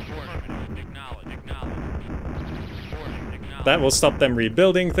 Acknowledged. Acknowledged. Acknowledged. Acknowledged. That will stop them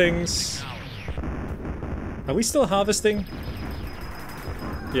rebuilding things. Are we still harvesting?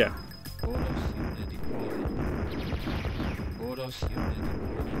 Yeah. Orders unit deployed. Orders unit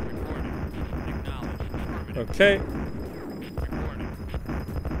deployed. Okay.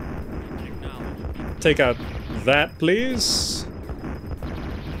 Take out that, please.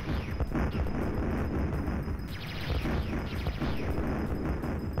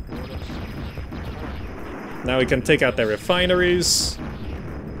 Now we can take out their refineries.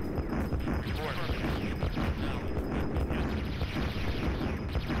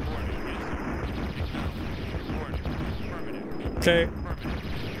 Okay.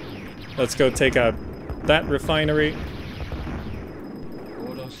 Let's go take out that refinery.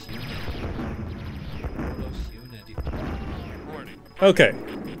 Orders unit. Orders unit deployed. Okay.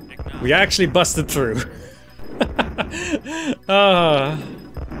 We actually busted through. Ah.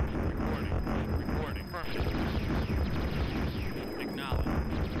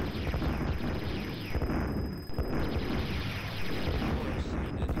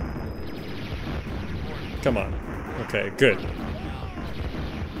 Come on. Okay, good.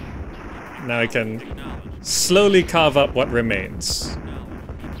 Now I can slowly carve up what remains.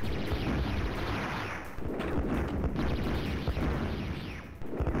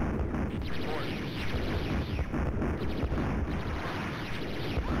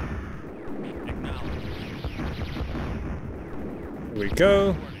 Here we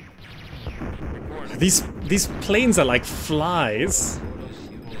go. These planes are like flies.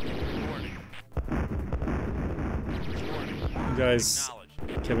 You guys,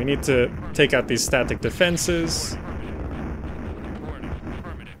 okay, we need to take out these static defenses.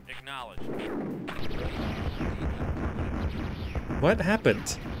 What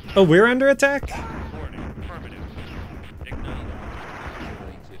happened? Oh, we're under attack?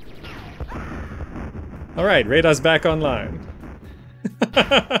 Alright, radar's back online.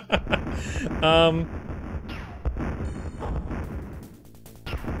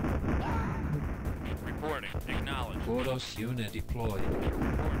 Orders unit deployed.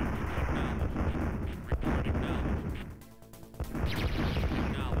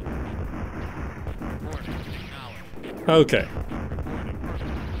 Okay.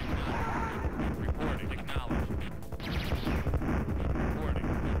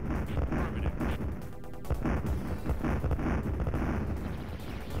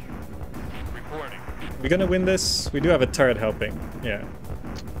 We gonna win this? We do have a turret helping. Yeah.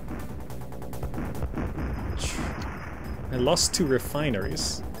 I lost 2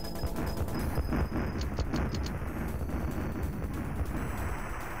 refineries.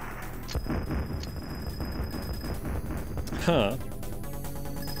 Huh.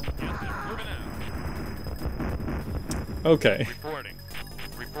 Okay.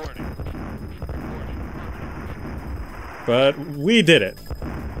 But we did it.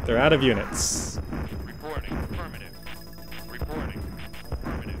 They're out of units.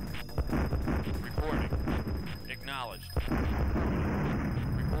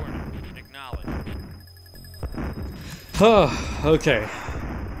 Oh, okay.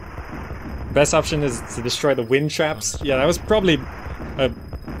 Best option is to destroy the wind traps. Yeah, that was probably a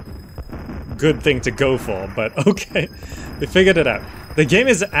good thing to go for, but okay. We figured it out. The game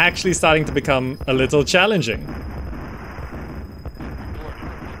is actually starting to become a little challenging.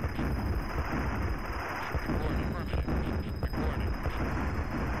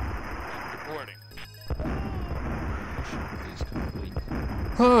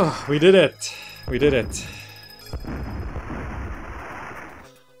 Oh, we did it. We did it.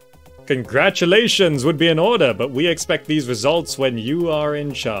 Congratulations would be in order, but we expect these results when you are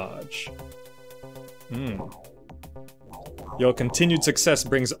in charge. Your continued success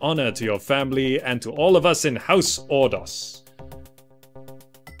brings honor to your family and to all of us in House Ordos.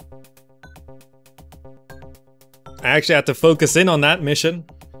 I actually had to focus in on that mission.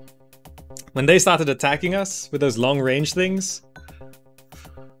 When they started attacking us with those long-range things.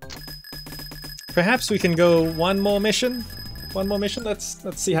 Perhaps we can go one more mission? One more mission? Let's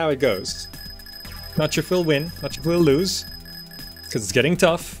see how it goes. Not sure if we'll win, not sure if we'll lose. Because it's getting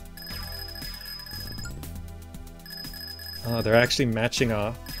tough. Oh, they're actually matching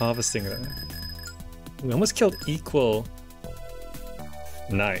our harvesting there. We almost killed equal.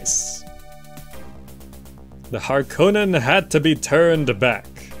 Nice. The Harkonnen had to be turned back.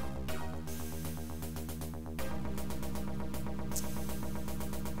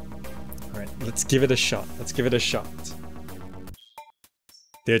 Alright, let's give it a shot. Let's give it a shot.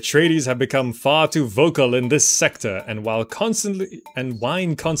 The Atreides have become far too vocal in this sector and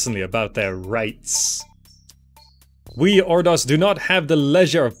whine constantly about their rights. We Ordos do not have the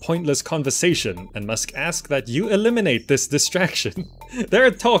leisure of pointless conversation and must ask that you eliminate this distraction. They're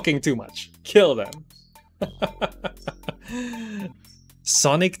talking too much. Kill them.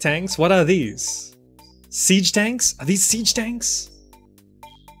 Sonic tanks? What are these? Siege tanks? Are these siege tanks?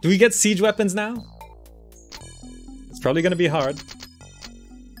 Do we get siege weapons now? It's probably gonna be hard.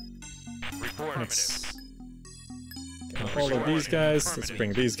 Let's get all of these guys. Let's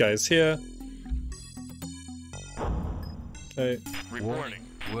bring these guys here. Okay. Reporting.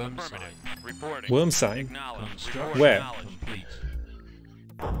 Worm sign. Reporting. Worm sign? Acknowledge. Where? Complete.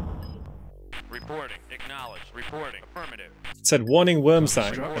 Reporting. Acknowledge. Reporting. Affirmative. It said warning worm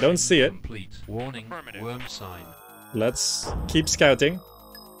sign. I don't see it. Complete. Warning. Worm sign. Let's keep scouting.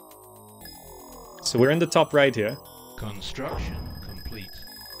 So we're in the top right here. Construction complete.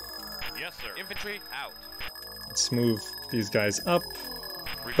 Yes, sir. Infantry out. Let's move these guys up,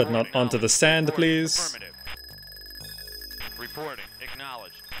 but Reporting. not onto the sand, Reporting. please. Affirmative. Reporting.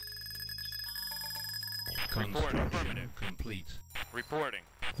 Acknowledged. Construction complete. Reporting.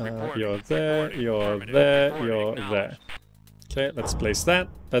 You're there, you're there, you're there. Okay, let's place that.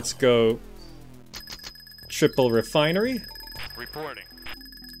 Let's go triple refinery. Reporting.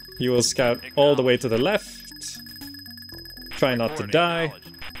 You will scout all the way to the left. Try not to die.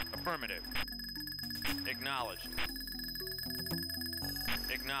 Affirmative. Acknowledged.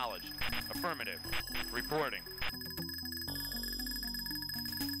 Acknowledged. Affirmative. Reporting.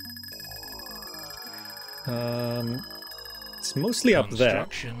 It's mostly up there.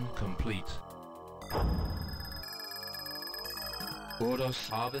 Construction complete. Ordos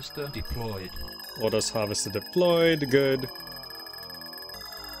harvester deployed. Ordos harvester deployed, good.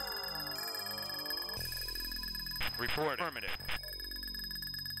 Reporting. Affirmative.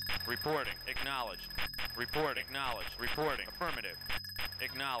 Reporting. Acknowledged. Reporting. Acknowledged. Reporting. Affirmative.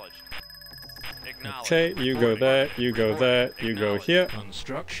 Acknowledged. Acknowledged. Okay, you go there, you go there, you go here.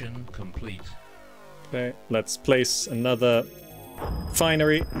 Construction complete. Okay, let's place another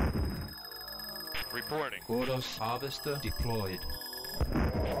refinery. Reporting. Ordos harvester deployed.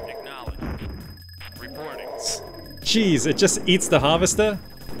 Acknowledged. Reporting. Jeez, it just eats the harvester?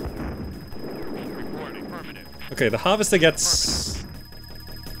 Reporting. Affirmative. Okay, the harvester gets...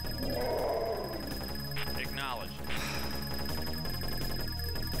 Acknowledged.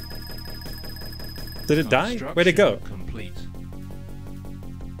 Did it die? Where'd it go? Complete.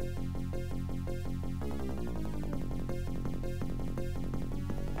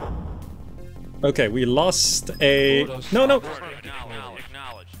 Okay, we lost a... No, no!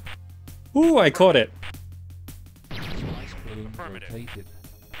 Acknowledged. Ooh, I caught it. Slice plume rotated.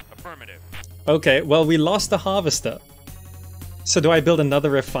 Affirmative. Okay, well, we lost the harvester. So do I build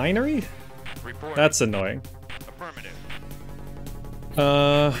another refinery? Reporting. That's annoying. Affirmative.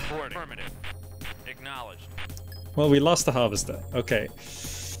 Well, Affirmative. Acknowledged. we lost the harvester. Okay.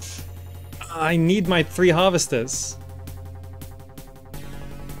 I need my 3 harvesters.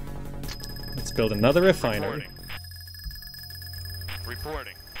 Let's build another refinery.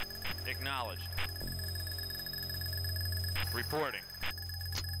 Reporting. Acknowledged. Reporting.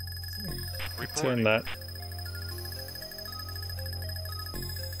 Turn that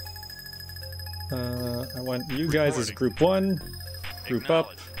I want you guys as group 1. Group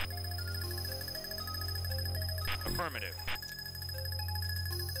up. Affirmative.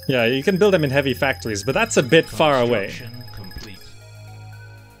 Yeah, you can build them in heavy factories, but that's a bit far away. Construction complete.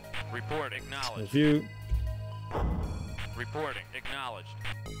 Report acknowledged. Review. Reporting acknowledged.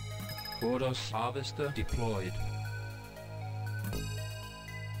 Boros harvester deployed.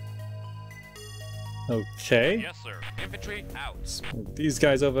 Okay. Yes, sir. Infantry out. Let's move these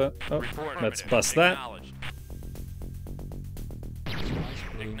guys over. Oh, Report. let's Affirmative. bust that. Acknowledged.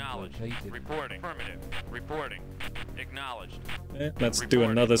 Acknowledged. Reporting. Affirmative. Reporting. Acknowledged. Okay, let's do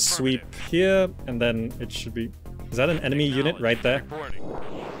Reporting. another sweep here, and then it should be... Is that an enemy unit right there? Reporting.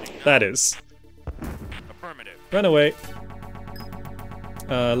 That is. Affirmative. Run away.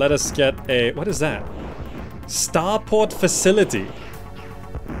 Let us get a... What is that? Starport facility.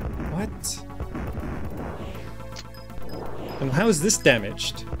 What? And how is this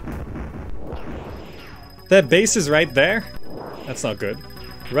damaged? Their base is right there? That's not good.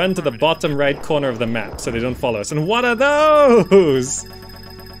 Run to the bottom right corner of the map so they don't follow us. And what are those?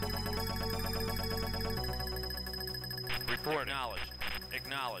 Report. Acknowledged.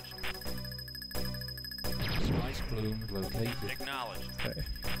 Acknowledged. Spice plume located. Acknowledged. Okay.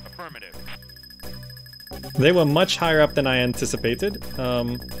 Affirmative. They were much higher up than I anticipated.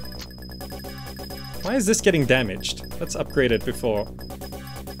 Why is this getting damaged? Let's upgrade it before.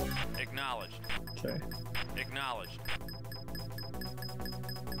 Acknowledged. Okay. Acknowledged.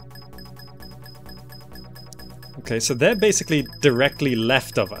 Okay, so they're basically directly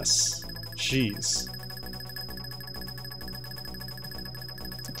left of us. Jeez.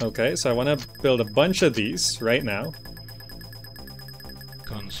 Okay, so I want to build a bunch of these right now.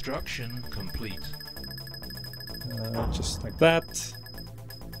 Construction complete. Just like that.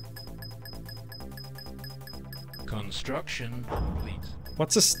 Construction complete.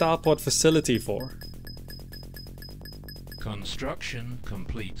 What's a starport facility for? Construction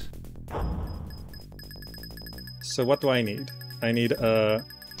complete. So what do I need? I need a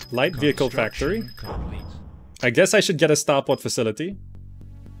light vehicle factory. Construction complete. I guess I should get a starport facility.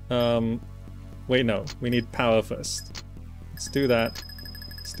 Wait, no. We need power first. Let's do that.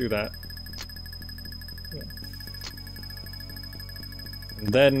 Let's do that. Yeah. And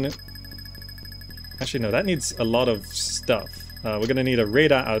then... Actually, no, that needs a lot of stuff. We're gonna need a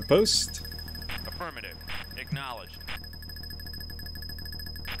radar outpost. Affirmative. Acknowledged.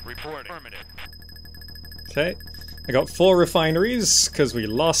 Report. Affirmative. Okay. I got 4 refineries, because we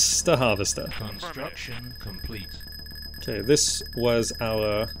lost a harvester. Construction complete. Okay, this was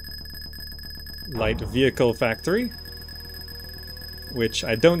our light vehicle factory, which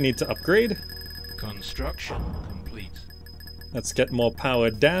I don't need to upgrade. Construction complete. Let's get more power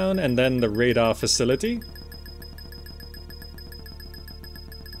down, and then the radar facility.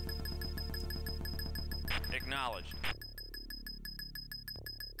 Acknowledged.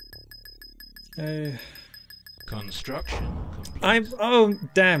 Okay. Construction complete. Oh,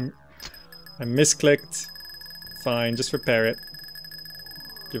 damn. I misclicked. Fine, just repair it.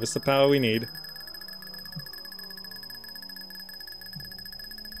 Give us the power we need.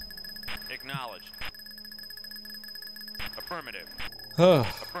 Acknowledged. Affirmative. Oh.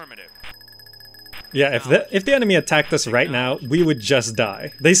 Affirmative. Yeah, if the enemy attacked us right now, we would just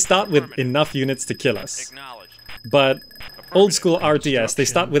die. They start with enough units to kill us. Acknowledged. But old school RTS, they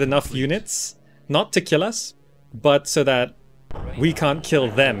start with enough units, not to kill us, but so that we can't kill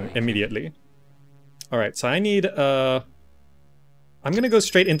them immediately. Alright, so I need, I'm gonna go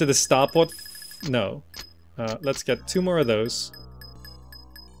straight into the starport. No. Let's get 2 more of those.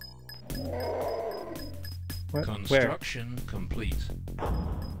 What? Where? Construction complete.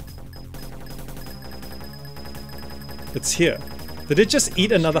 It's here. Did it just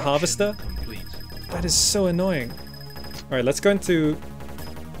eat another harvester? Complete. That is so annoying. Alright, let's go into...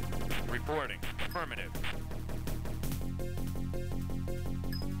 Reporting. Affirmative.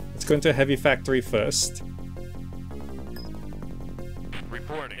 Let's go into a heavy factory first.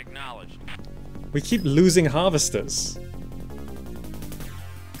 Reporting. Acknowledged. We keep losing harvesters.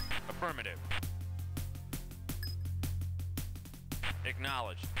 Affirmative.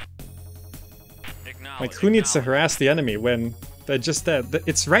 Acknowledged. Acknowledged. Like, who needs to harass the enemy when they're just there?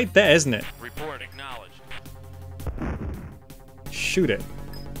 It's right there, isn't it? Report. Acknowledged. Shoot it.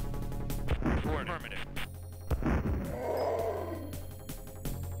 Report. Affirmative.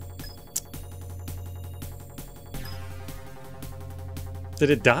 Did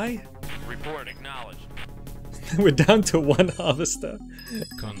it die? Report. Acknowledged. We're down to 1 harvester.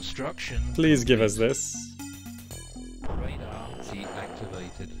 Construction. Please give us this. Radar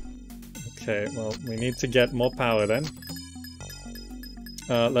deactivated. Okay, well, we need to get more power then.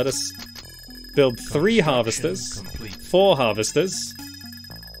 Let us build 3 harvesters, Complete. 4 harvesters.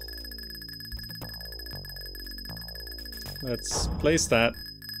 Let's place that.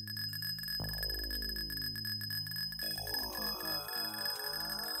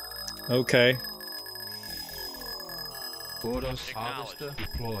 Okay. Orders harvester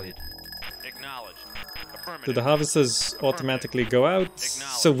deployed. Acknowledged. Affirmative. Do the harvesters automatically go out? Acknowledged.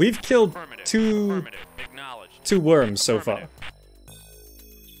 So we've killed Affirmative. 2 Affirmative. Acknowledged. 2 worms so far. Affirmative.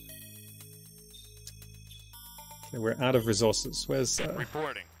 Okay, we're out of resources. Where's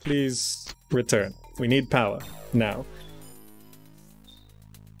Reporting. please return. We need power now.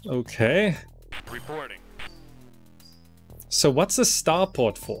 Okay. Reporting. So what's the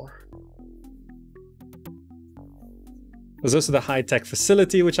starport for? There's also the high-tech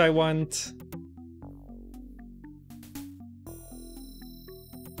facility, which I want.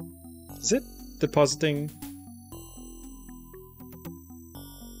 Is it depositing?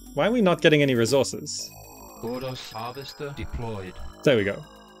 Why are we not getting any resources? Orders harvester deployed. There we go.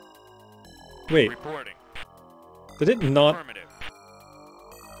 Wait, Reporting. did it not Affirmative.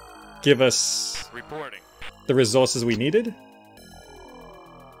 give us Reporting. the resources we needed?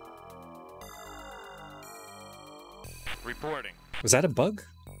 Reporting. Was that a bug?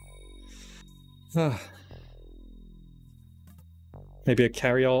 Maybe a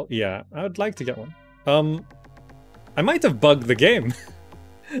carry-all? Yeah, I would like to get one. I might have bugged the game.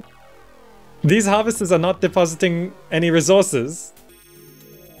 These harvesters are not depositing any resources.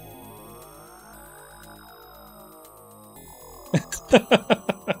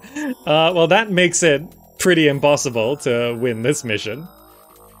 Well, that makes it pretty impossible to win this mission.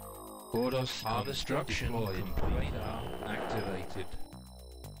 Orders harvester deployed. Radar activated.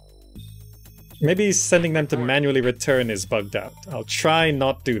 Maybe sending them to manually return is bugged out. I'll try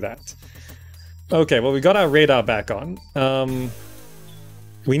not do that. Okay, well, we got our radar back on.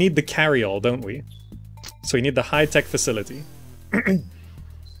 We need the carry-all, don't we? So we need the high-tech facility. And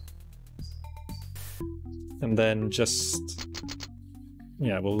then just...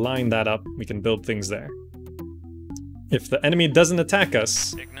 yeah, we'll line that up. We can build things there. If the enemy doesn't attack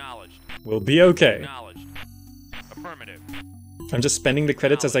us, Acknowledged. we'll be okay. Acknowledged. Affirmative. I'm just spending the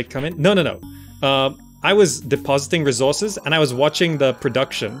credits as I come in. No, no, no. I was depositing resources and I was watching the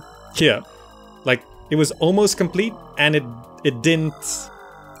production here. Like, it was almost complete and it didn't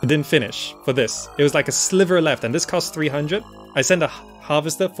finish for this. It was like a sliver left and this cost 300. I send a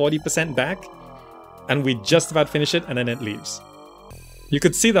harvester 40% back and we just about finish it and then it leaves. You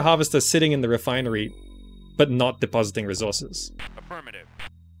could see the harvester sitting in the refinery but not depositing resources. Affirmative.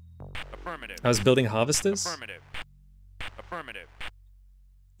 Affirmative. I was building harvesters, Affirmative. Affirmative.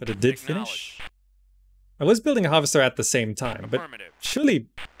 but it did finish. I was building a harvester at the same time, but Affirmative. surely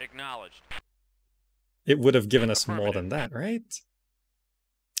Acknowledged. it would have given us more than that, right?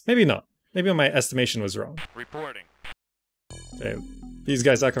 Maybe not. Maybe my estimation was wrong. Reporting. Okay, these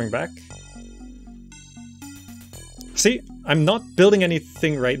guys are coming back. See, I'm not building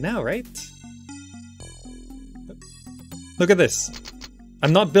anything right now, right? Look at this.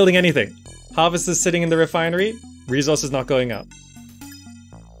 I'm not building anything. Harvest is sitting in the refinery, resources not going up.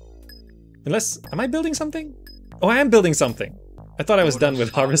 Unless, am I building something? Oh, I am building something. I thought I was done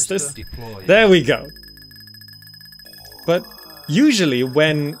with harvesters. There we go. But usually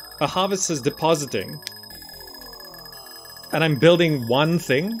when a harvester is depositing and I'm building one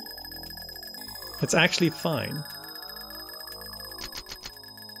thing, it's actually fine.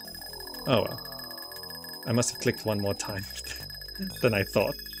 Oh well. I must have clicked one more time than I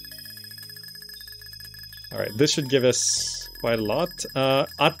thought. Alright, this should give us quite a lot.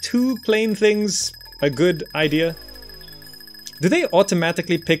 Are 2 plain things a good idea? Do they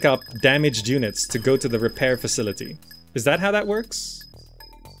automatically pick up damaged units to go to the repair facility? Is that how that works?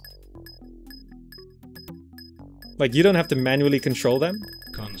 Like, you don't have to manually control them?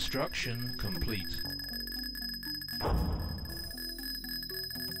 Construction complete.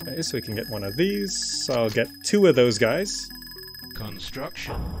 Okay, so we can get one of these. So I'll get 2 of those guys.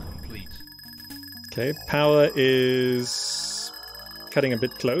 Construction complete. Okay, power is cutting a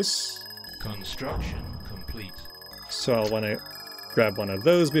bit close. Construction complete. So I'll want to grab one of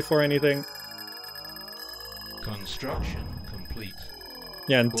those before anything. Construction complete.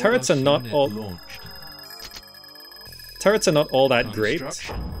 Yeah, and turrets are not Unit all launched. turrets are not all that great.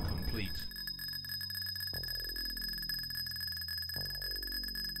 Construction complete.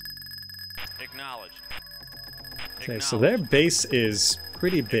 Acknowledged. Okay, so their base is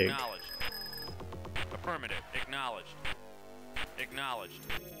pretty big. Acknowledged. Affirmative. Acknowledged. Acknowledged.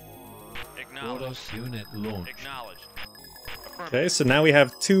 Acknowledged. Orders unit launched. Acknowledged. Affirmative. Okay, so now we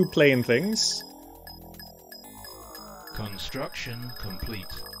have 2 plain things. Construction complete.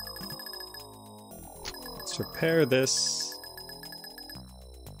 Let's repair this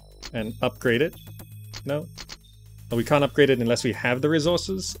and upgrade it. No? Oh, we can't upgrade it unless we have the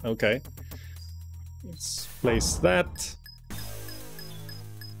resources? Okay. Let's place that.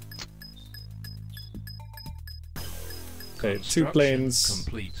 Okay, 2 planes.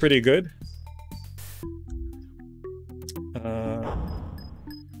 Complete. Pretty good.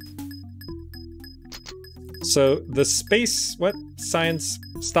 So the space, what? Science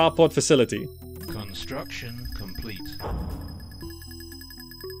starport facility. Construction complete.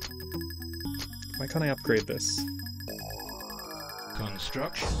 Why can't I upgrade this?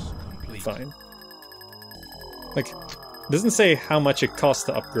 Construction complete. Fine. Like, it doesn't say how much it costs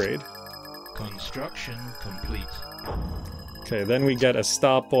to upgrade. Construction complete. Okay, then we get a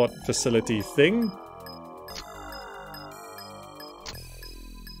starport facility thing.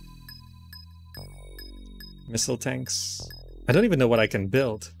 Missile tanks. I don't even know what I can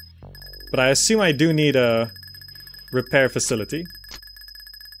build. But I assume I do need a repair facility.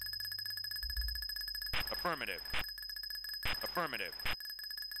 Affirmative. Affirmative.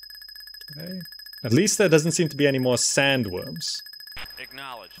 Okay. At least there doesn't seem to be any more sandworms.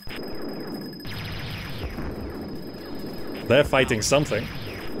 Acknowledged. They're fighting something.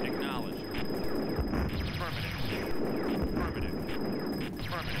 Acknowledged. Affirmative. Affirmative.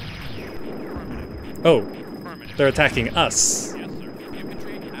 Affirmative. Affirmative. Oh, Affirmative. they're attacking us. Yes, sir.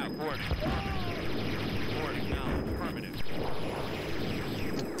 Infantry out. Boarding. Affirmative. Boarding. Acknowledged. Affirmative.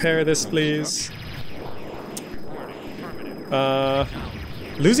 Repair this, please. Boarding.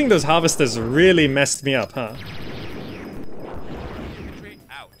 Affirmative. Losing those harvesters really messed me up, huh? Infantry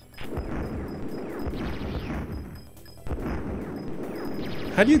out.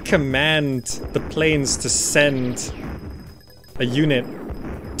 How do you command the planes to send a unit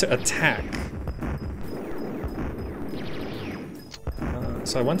to attack?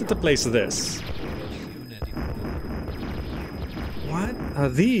 So I wanted to place this. What are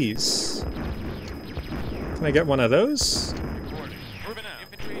these? Can I get one of those? Boarding. Moving out.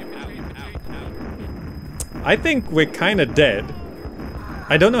 Infantry out. I think we're kind of dead.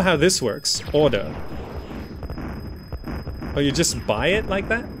 I don't know how this works. Order. Oh, you just buy it like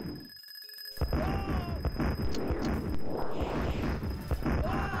that?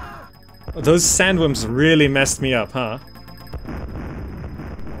 Oh, those sandworms really messed me up, huh?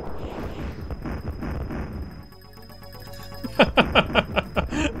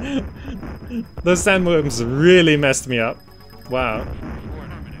 Those sandworms really messed me up. Wow.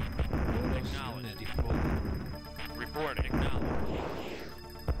 Report acknowledged.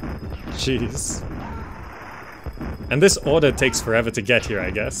 Jeez. And this order takes forever to get here,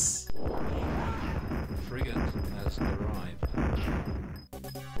 I guess. Frigate has arrived.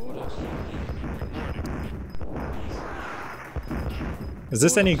 Orders. Is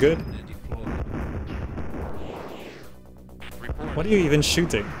this any good? Deployed. What are you even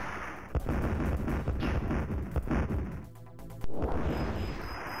shooting?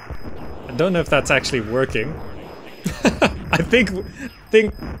 I don't know if that's actually working. I think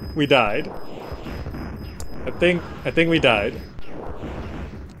we died. I think we died.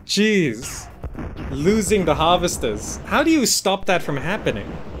 Jeez. Losing the harvesters. How do you stop that from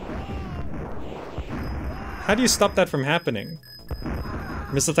happening? How do you stop that from happening?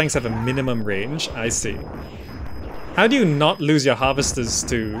 Missile tanks have a minimum range, I see. How do you not lose your harvesters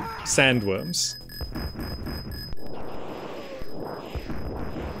to sandworms?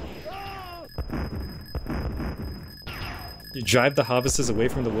 You drive the harvesters away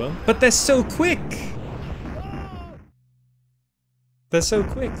from the worm? But they're so quick! They're so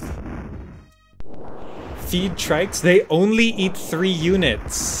quick. Feed trikes? They only eat 3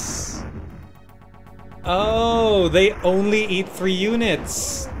 units. Oh, they only eat 3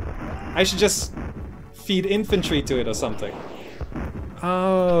 units. I should just feed infantry to it or something.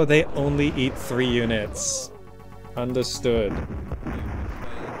 Oh, they only eat 3 units. Understood.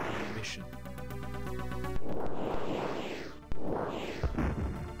 Mission.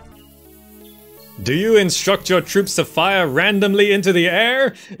 Do you instruct your troops to fire randomly into the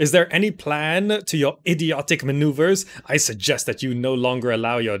air? Is there any plan to your idiotic maneuvers? I suggest that you no longer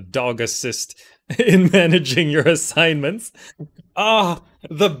allow your dog assist in managing your assignments. Ah,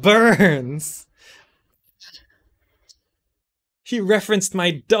 the burns! He referenced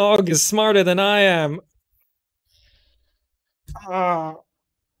my dog is smarter than I am. Ah.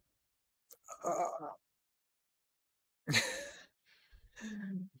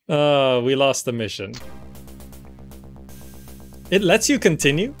 We lost the mission. It lets you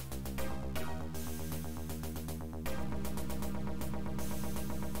continue?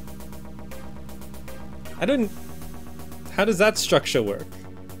 I don't... How does that structure work?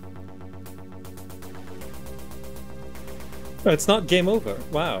 Oh, it's not game over.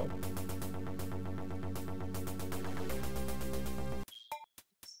 Wow.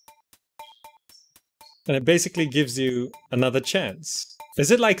 And it basically gives you another chance.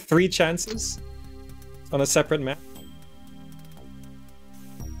 Is it like 3 chances on a separate map?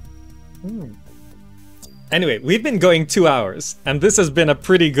 Anyway, we've been going 2 hours, and this has been a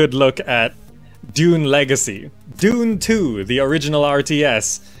pretty good look at Dune Legacy. Dune 2, the original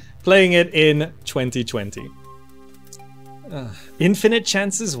RTS, playing it in 2020. Infinite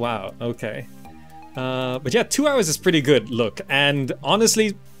chances? Wow, okay. But yeah, 2 hours is pretty good look, and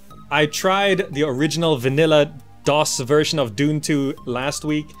honestly, I tried the original vanilla DOS version of Dune 2 last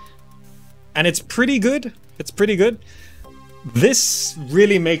week, and it's pretty good. It's pretty good. This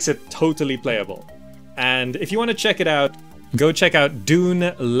really makes it totally playable. And if you want to check it out, go check out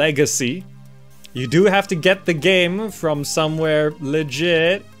Dune Legacy. You do have to get the game from somewhere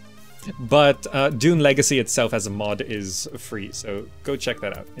legit, but Dune Legacy itself as a mod is free, so go check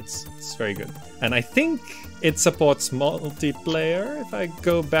that out. It's very good. And I think it supports multiplayer. If I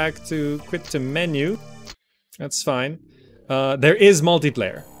go back to quit to menu, that's fine. There is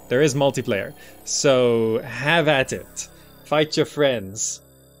multiplayer. There is multiplayer. So have at it. Fight your friends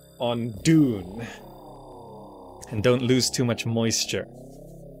on Dune. And don't lose too much moisture.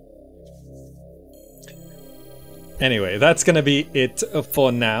 Anyway, that's gonna be it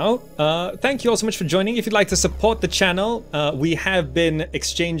for now. Thank you all so much for joining. If you'd like to support the channel, we have been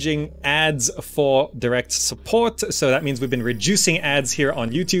exchanging ads for direct support. So that means we've been reducing ads here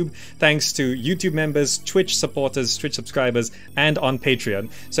on YouTube, thanks to YouTube members, Twitch supporters, Twitch subscribers, and on Patreon.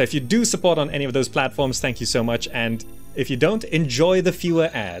 So if you do support on any of those platforms, thank you so much. And if you don't, enjoy the fewer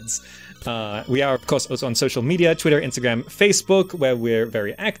ads. We are, of course, also on social media, Twitter, Instagram, Facebook, where we're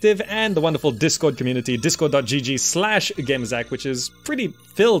very active, and the wonderful Discord community, discord.gg/gamerzach, which is pretty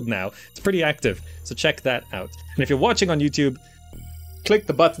filled now. It's pretty active, so check that out. And if you're watching on YouTube, click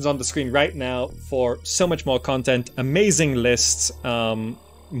the buttons on the screen right now for so much more content, amazing lists,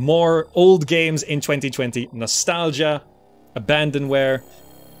 more old games in 2020, nostalgia, abandonware,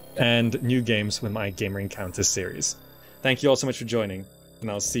 and new games with my Gamer Encounters series. Thank you all so much for joining,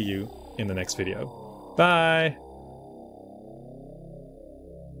 and I'll see you in the next video. Bye!